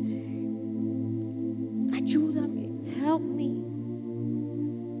me. Ayúdame Help me.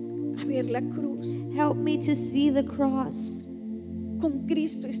 a ver la cruz. Help me to see the cross. Con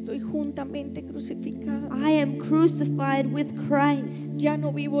Cristo estoy juntamente crucificada. I am crucified with Christ. Ya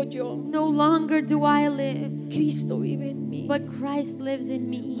no vivo yo, No longer do I live, Cristo vive en mí. but Christ lives in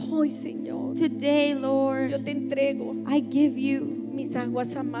me. Hoy, Señor, Today, yo Lord, te entrego I give you mis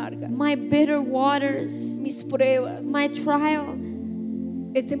aguas amargas, my bitter waters, mis pruebas, my trials,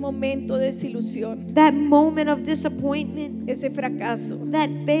 ese momento de desilusión, that moment of disappointment, ese fracaso. that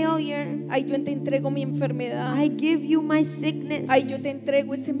failure. Ay, yo te entrego mi enfermedad. I give you my sickness. Ay, yo te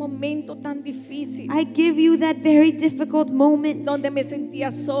entrego ese momento tan difícil I give you that very difficult moment donde me sentía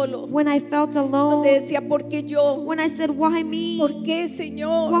solo, when I felt alone, donde decía: ¿por qué yo? when I said, why me? ¿Por qué,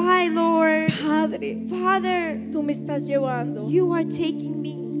 Señor? Why, Lord? Padre, Father, tú me estás llevando you are taking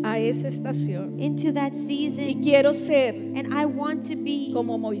me a esa estación into that y season, quiero ser and I want to be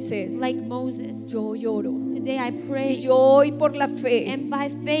como Moisés. like Moses. Yo lloro Today I y pray, yo hoy por la fe and by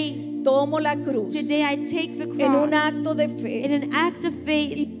faith, tomo la cruz today I take the en un cross acto de in fe an act of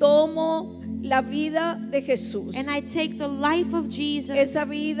faith, y tomo la vida de Jesús, and I take the life of Jesus, esa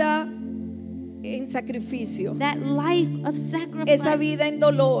vida en sacrificio, that life of sacrifice, esa vida en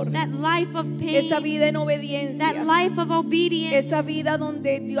dolor, that life of pain, esa vida en that obediencia, life of obedience, esa vida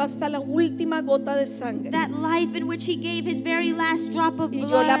donde dio hasta la última gota de sangre, that life in which He gave His very last drop of y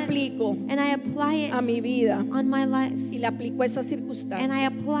yo la blood, aplico and I apply it a mi vida on my life, y la aplico a esa and I circunstancia,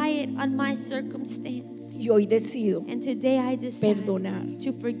 apply it on my circumstance. y hoy decido And today I decide perdonar. to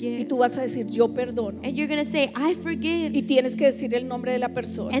Y forgive. tú vas a decir: yo perdono, And you're going to say, I forgive. y tienes que decir el nombre de la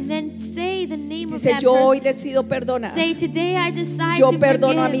persona. And then say the name of Dice: that yo hoy person. decido perdonar. Say, today I decide Yo to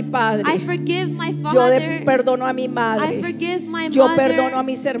perdono a forgive. mi padre. I forgive my Yo father. perdono a mi I madre. forgive my Yo mother. perdono a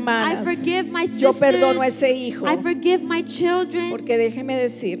mis I hermanas. forgive my Yo sisters. perdono a ese hijo. I forgive my children. Porque déjeme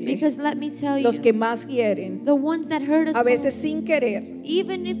decirle, Because let me tell you, los que más hieren, the ones that hurt us a veces most, sin querer,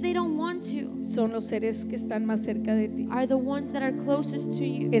 even if they don't want to, son los seres que están más cerca de ti. are the ones that are closest to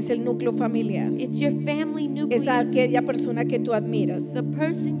you. Es el núcleo familiar. It's your family nucleus, Es aquella persona que tú admiras. the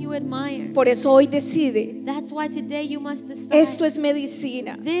person you admire. Por eso hoy decide: That's why today you must decide. esto es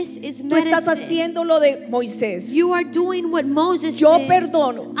medicina. This is Tú estás medicine. haciendo lo de Moisés. You are doing what Moses Yo did.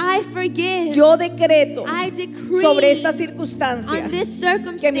 perdono. I forgive. Yo decreto I decree sobre esta circunstancia on this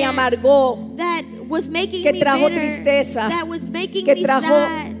circumstance que me amargó, that was making que me trajo bitter, tristeza, that was making que me trajo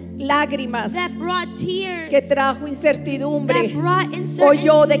sad, lágrimas, that brought tears, que trajo incertidumbre. that brought Hoy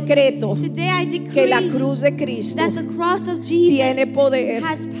yo uncertainty. decreto Today I decree que la cruz de Cristo that the cross of Jesus tiene poder,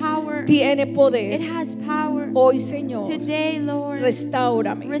 has power. tiene It poder. has power. Hoy, Señor, Today, Lord,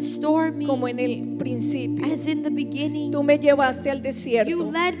 restáurame restore me como en el principio. as in the beginning. Tú me llevaste al You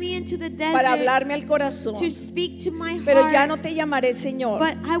desierto led me into the para desert hablarme al corazón, to speak to my pero heart. ya no te llamaré Señor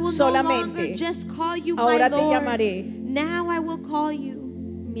But I will no longer solamente. just call you my Ahora te Lord. llamaré Now I will call you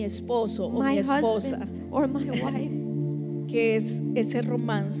mi esposo o my mi esposa, husband or my wife. que es ese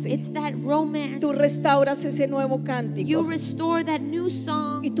romance. It's that romance. Tú restauras ese nuevo You cántico restore that new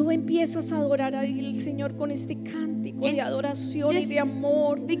song. y tú empiezas a adorar al Señor con este cántico de And adoración y just de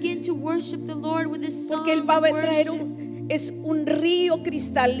amor, begin to worship the Lord with this song porque Él va a of traer worship. es un río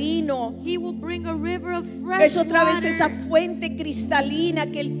cristalino. He will bring a river of fresh Es otra vez water. esa fuente cristalina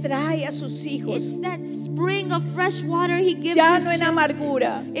que Él trae a sus It's hijos. that spring of fresh water He gives Ya His no en children.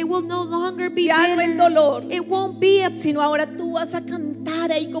 amargura, It will no longer be ya no bitter. en dolor, It won't be sino ahora tú vas a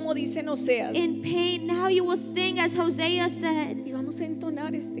cantar ahí como dice en Oseas. in pain. Now you will sing as Hosea said. Y vamos a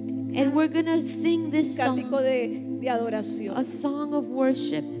entonar este And we're going to sing this cántico song, de adoración. a song of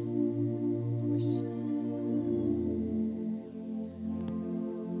worship.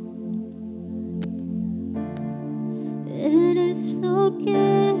 Eres lo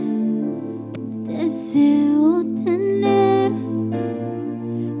que deseo tener,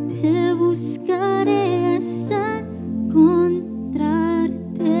 te buscaré hasta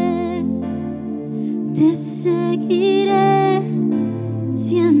encontrarte, te seguiré,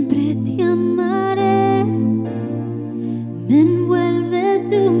 siempre te amaré, me envuelve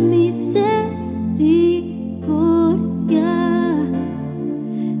tu misericordia,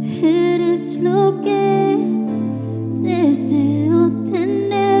 eres lo que deseo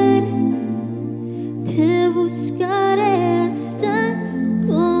tener, te buscaré hasta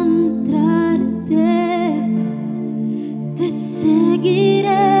encontrarte, te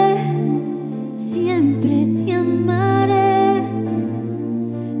seguiré, siempre te amaré,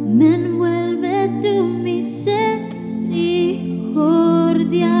 me envuelve tu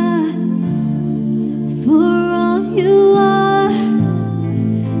misericordia, for all you are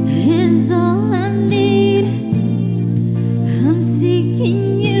is all I need. I'm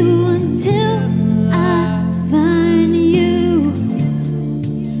seeking you until I find you.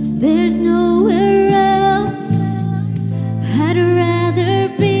 There's nowhere else I'd rather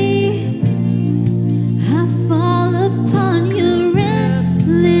be. I fall upon your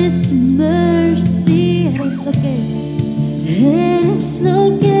endless mercy. Eres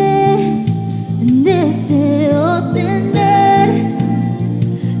lo que deseo tener.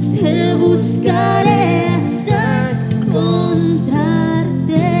 Te buscaré hasta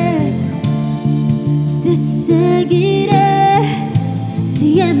encontrarte, te seguiré,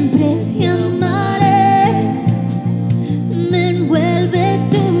 siempre te amaré, me envuelve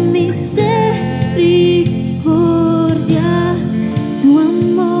tu misericordia, tu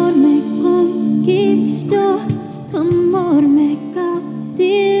amor me conquistó, tu amor me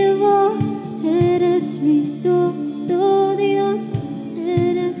cautivó, eres mi todo Dios,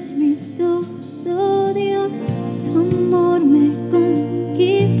 eres mi todo Dios, tu amor me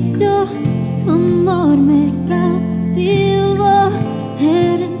conquistó, tu amor me cautivó,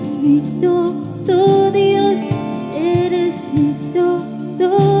 eres mi todo Dios, eres mi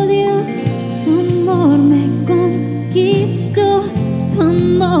todo Dios, tu amor me conquistó, tu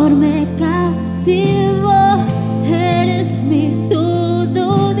amor me cautivó, eres mi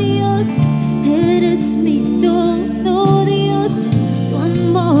todo Dios, eres mi todo Dios, tu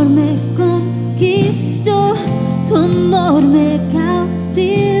amor me conquistó, tu amor me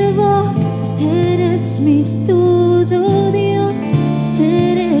cautivó, eres mi todo Dios,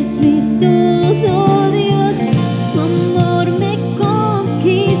 eres mi todo Dios, tu amor me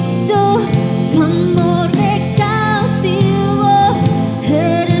conquistó, tu amor me cautivó,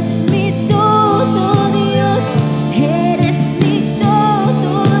 eres mi todo Dios, eres mi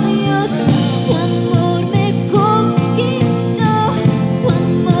todo Dios, tu amor me conquistó, tu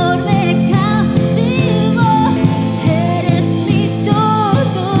amor me cautivó, eres mi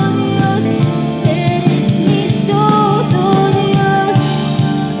todo Dios, eres mi todo Dios,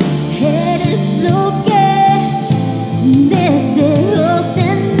 eres lo que deseo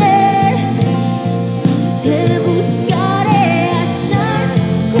tener, te buscaré hasta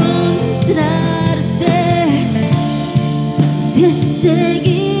encontrarte, te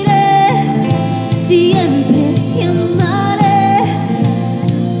seguiré, siempre te amaré,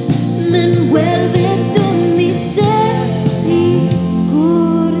 me envuelve tu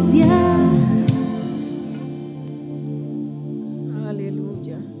misericordia.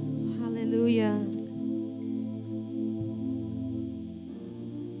 Aleluya. Hallelujah.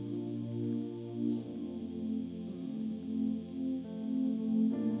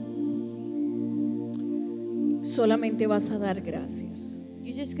 Solamente vas a dar gracias.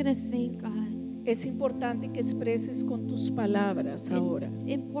 You're just going to thank God. Es importante que expreses con tus palabras ahora. It's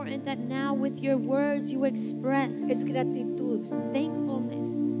important that now with your words you express Es gratitud. thankfulness.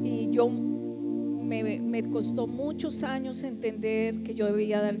 Y yo me costó muchos años entender que yo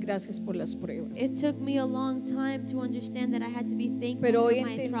debía dar gracias por las pruebas. It took me a long time to understand that I had to be thankful Pero for hoy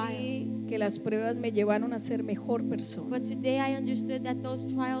my trials. entendí que las pruebas me llevaron a ser mejor persona. But today I understood that those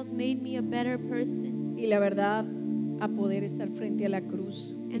trials made me a better person. Y la verdad, a poder estar frente a la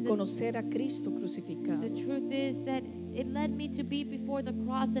cruz y And the- conocer a Cristo crucificado. The truth is that it led me to be before the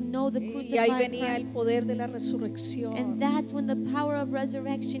cross and know the Y ahí crucified venía el Christ. poder de la resurrección. And that's when the power of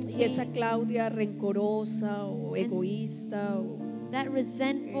resurrection Y esa came. Claudia rencorosa o egoísta o That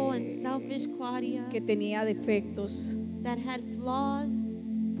resentful and selfish Claudia que tenía defectos that had flaws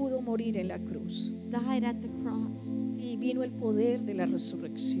pudo morir en la cruz. died at the cross. Y vino el poder de la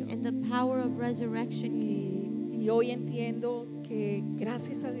resurrección. And the power of resurrection came. Y hoy entiendo que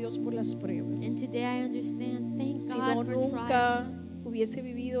gracias a Dios por las pruebas. And today I understand, thank Si God no, for nunca trials. hubiese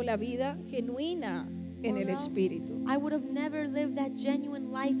vivido la vida genuina en Or el else Espíritu. I would have never lived that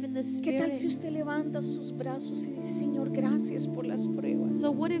genuine life in the ¿Qué tal Spirit. si usted levanta sus brazos y dice, Señor, gracias por las pruebas?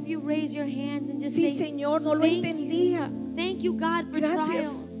 So what if you raise your hands and just Sí, say, Señor, no lo thank entendía. thank you God for Gracias.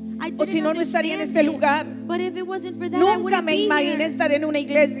 trials. I O si didn't no, no estaría en understand este it. lugar. But if it wasn't for that, I Nunca wouldn't me be imaginé here. estar en una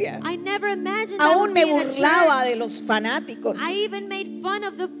iglesia. I never imagined I Aún would me be in a burlaba church. de los fanáticos. I even made fun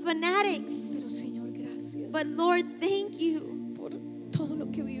of the fanatics. Pero Señor, gracias But Lord, thank you por todo lo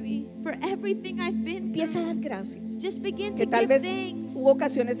que viví. for everything I've been Empieza a through. dar gracias. Just begin Que to tal give vez thanks. hubo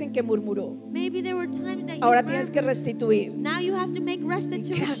ocasiones en que murmuró. Maybe there were times that you Ahora tienes que murmured. restituir. Now you have to make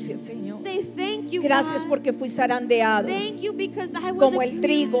restitution. Gracias, Señor. Say thank you, Gracias God. porque fui zarandeado. Thank you because I was Como el accused,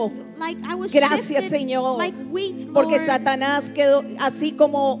 trigo. like I was Gracias, shifted Señor, like wheat, porque Lord. Satanás quedó así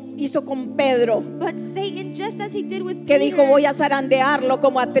como hizo con Pedro, But Satan, just as he did with que Peter, dijo voy a zarandearlo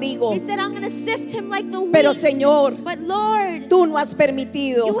como a trigo. he said, I'm going to sift him like the wheat. Pero Señor, But Lord, tú no has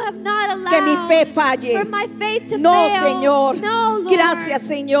permitido you have not que mi allowed fe falle. for my faith to No, fail. Señor. No, Lord. Gracias,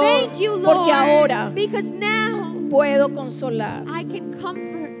 Señor, Thank you, Lord. porque ahora because now puedo consolar, I can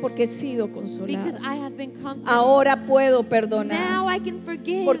comfort. porque he sido Because consolado. I have been comforted. Ahora puedo perdonar, Now I can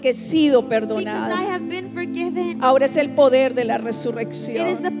forgive. porque he sido because I perdonado. have been forgiven. Ahora es el poder de la It is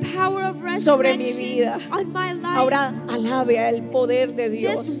resurrección the power of resurrection sobre mi vida. on my life. Ahora alabe al poder de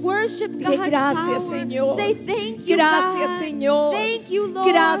Dios. Just worship Dije, God's gracias, power. Señor. Say thank you, Gracias, God. Señor. Thank you, Lord.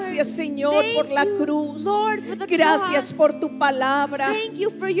 Gracias, Señor, Thank por la you, cruz. Lord, for the Gracias cross. por tu palabra. Thank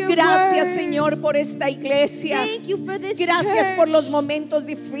you for your Gracias, word. Señor, por esta iglesia. Thank you for this Gracias church. por los momentos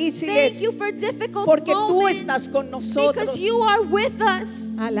difíciles. Thank you for difficult Porque tú moments. estás con nosotros. Because you are with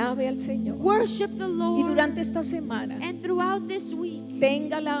us. Alabe al Señor. Worship the Lord. Y durante esta semana, And throughout this week,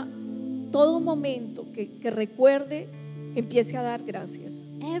 téngala todo momento que recuerde, empiece a dar gracias.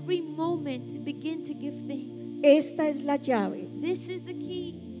 every moment, begin to give thanks. Esta es la llave. This is the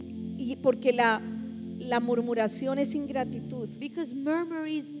key. Y porque la murmuración es ingratitud. Because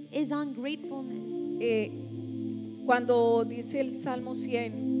murmuring is ungratefulness. Cuando dice el Salmo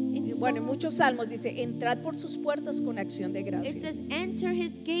 100, In bueno, en Psalm- muchos salmos dice, entrad por sus puertas con acción de It gracias. says, enter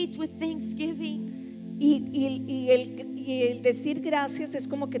his gates with thanksgiving. Y el decir gracias es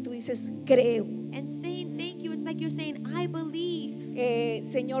como que tú dices, creo. And saying thank you, it's like you're saying, I believe.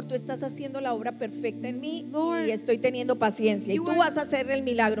 Señor, tú estás haciendo la obra perfecta en mí Lord, y estoy teniendo paciencia. Y you tú are- vas a hacer el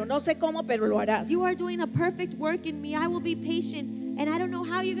milagro. No sé cómo, pero lo harás. You are doing a perfect work in me. I will be patient. And I don't know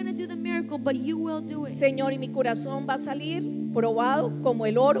how you're going to do the miracle, but you will do it. Señor, y mi corazón va a salir probado como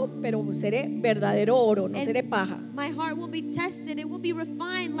el oro, pero seré verdadero oro, no And seré paja. My heart will be tested. It will be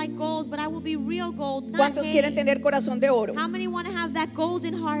refined like gold, but I will be real gold, not ¿Cuántos hay. quieren tener corazón de oro? How many want to have that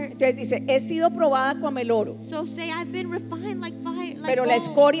golden heart? Entonces dice, he sido probada como el oro, So say, I've been refined like fire, like pero la gold.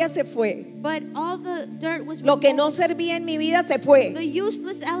 escoria se fue. But all the dirt was Lo que no removed. servía en mi vida se fue. The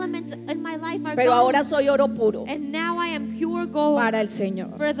useless elements in my life are Pero gone. ahora soy oro puro And now I am pure gold para el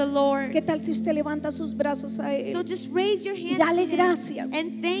Señor. for the Lord. ¿Qué tal si usted levanta sus brazos a So Él? just raise your hands dale to him gracias.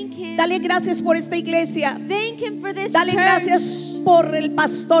 and thank him. Dale gracias por esta iglesia. Thank him for this Dale church. gracias por el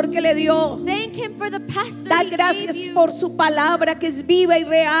pastor que le dio. Thank him for the pastor Da he gracias gave you. por su palabra que es viva y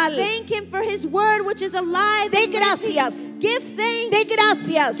real. Thank him for his word which is alive. De and living. gracias. Give thanks. De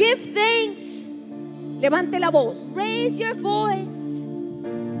gracias. Give thanks. Levante la voz. Raise your voice.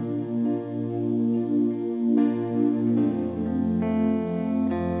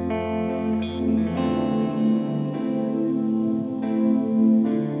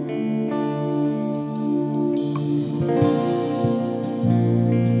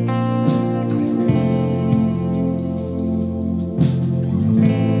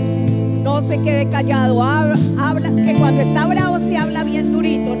 No se quede callado. Habla, que cuando está bravo se habla bien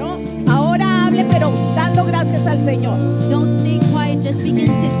durito, ¿no? Ahora hable, pero dando gracias al Señor. Don't stay quiet, just begin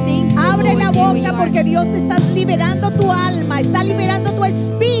to thank the Abre Lord la there where you boca are. porque Dios está liberando tu alma, está liberando tu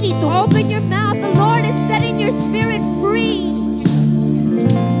espíritu. Open your mouth. The Lord is setting your spirit free.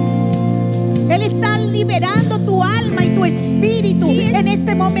 Él está liberando tu alma y tu espíritu. He is- En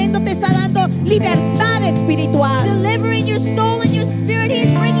este momento te está dando libertad espiritual. Delivering your soul and your spirit. He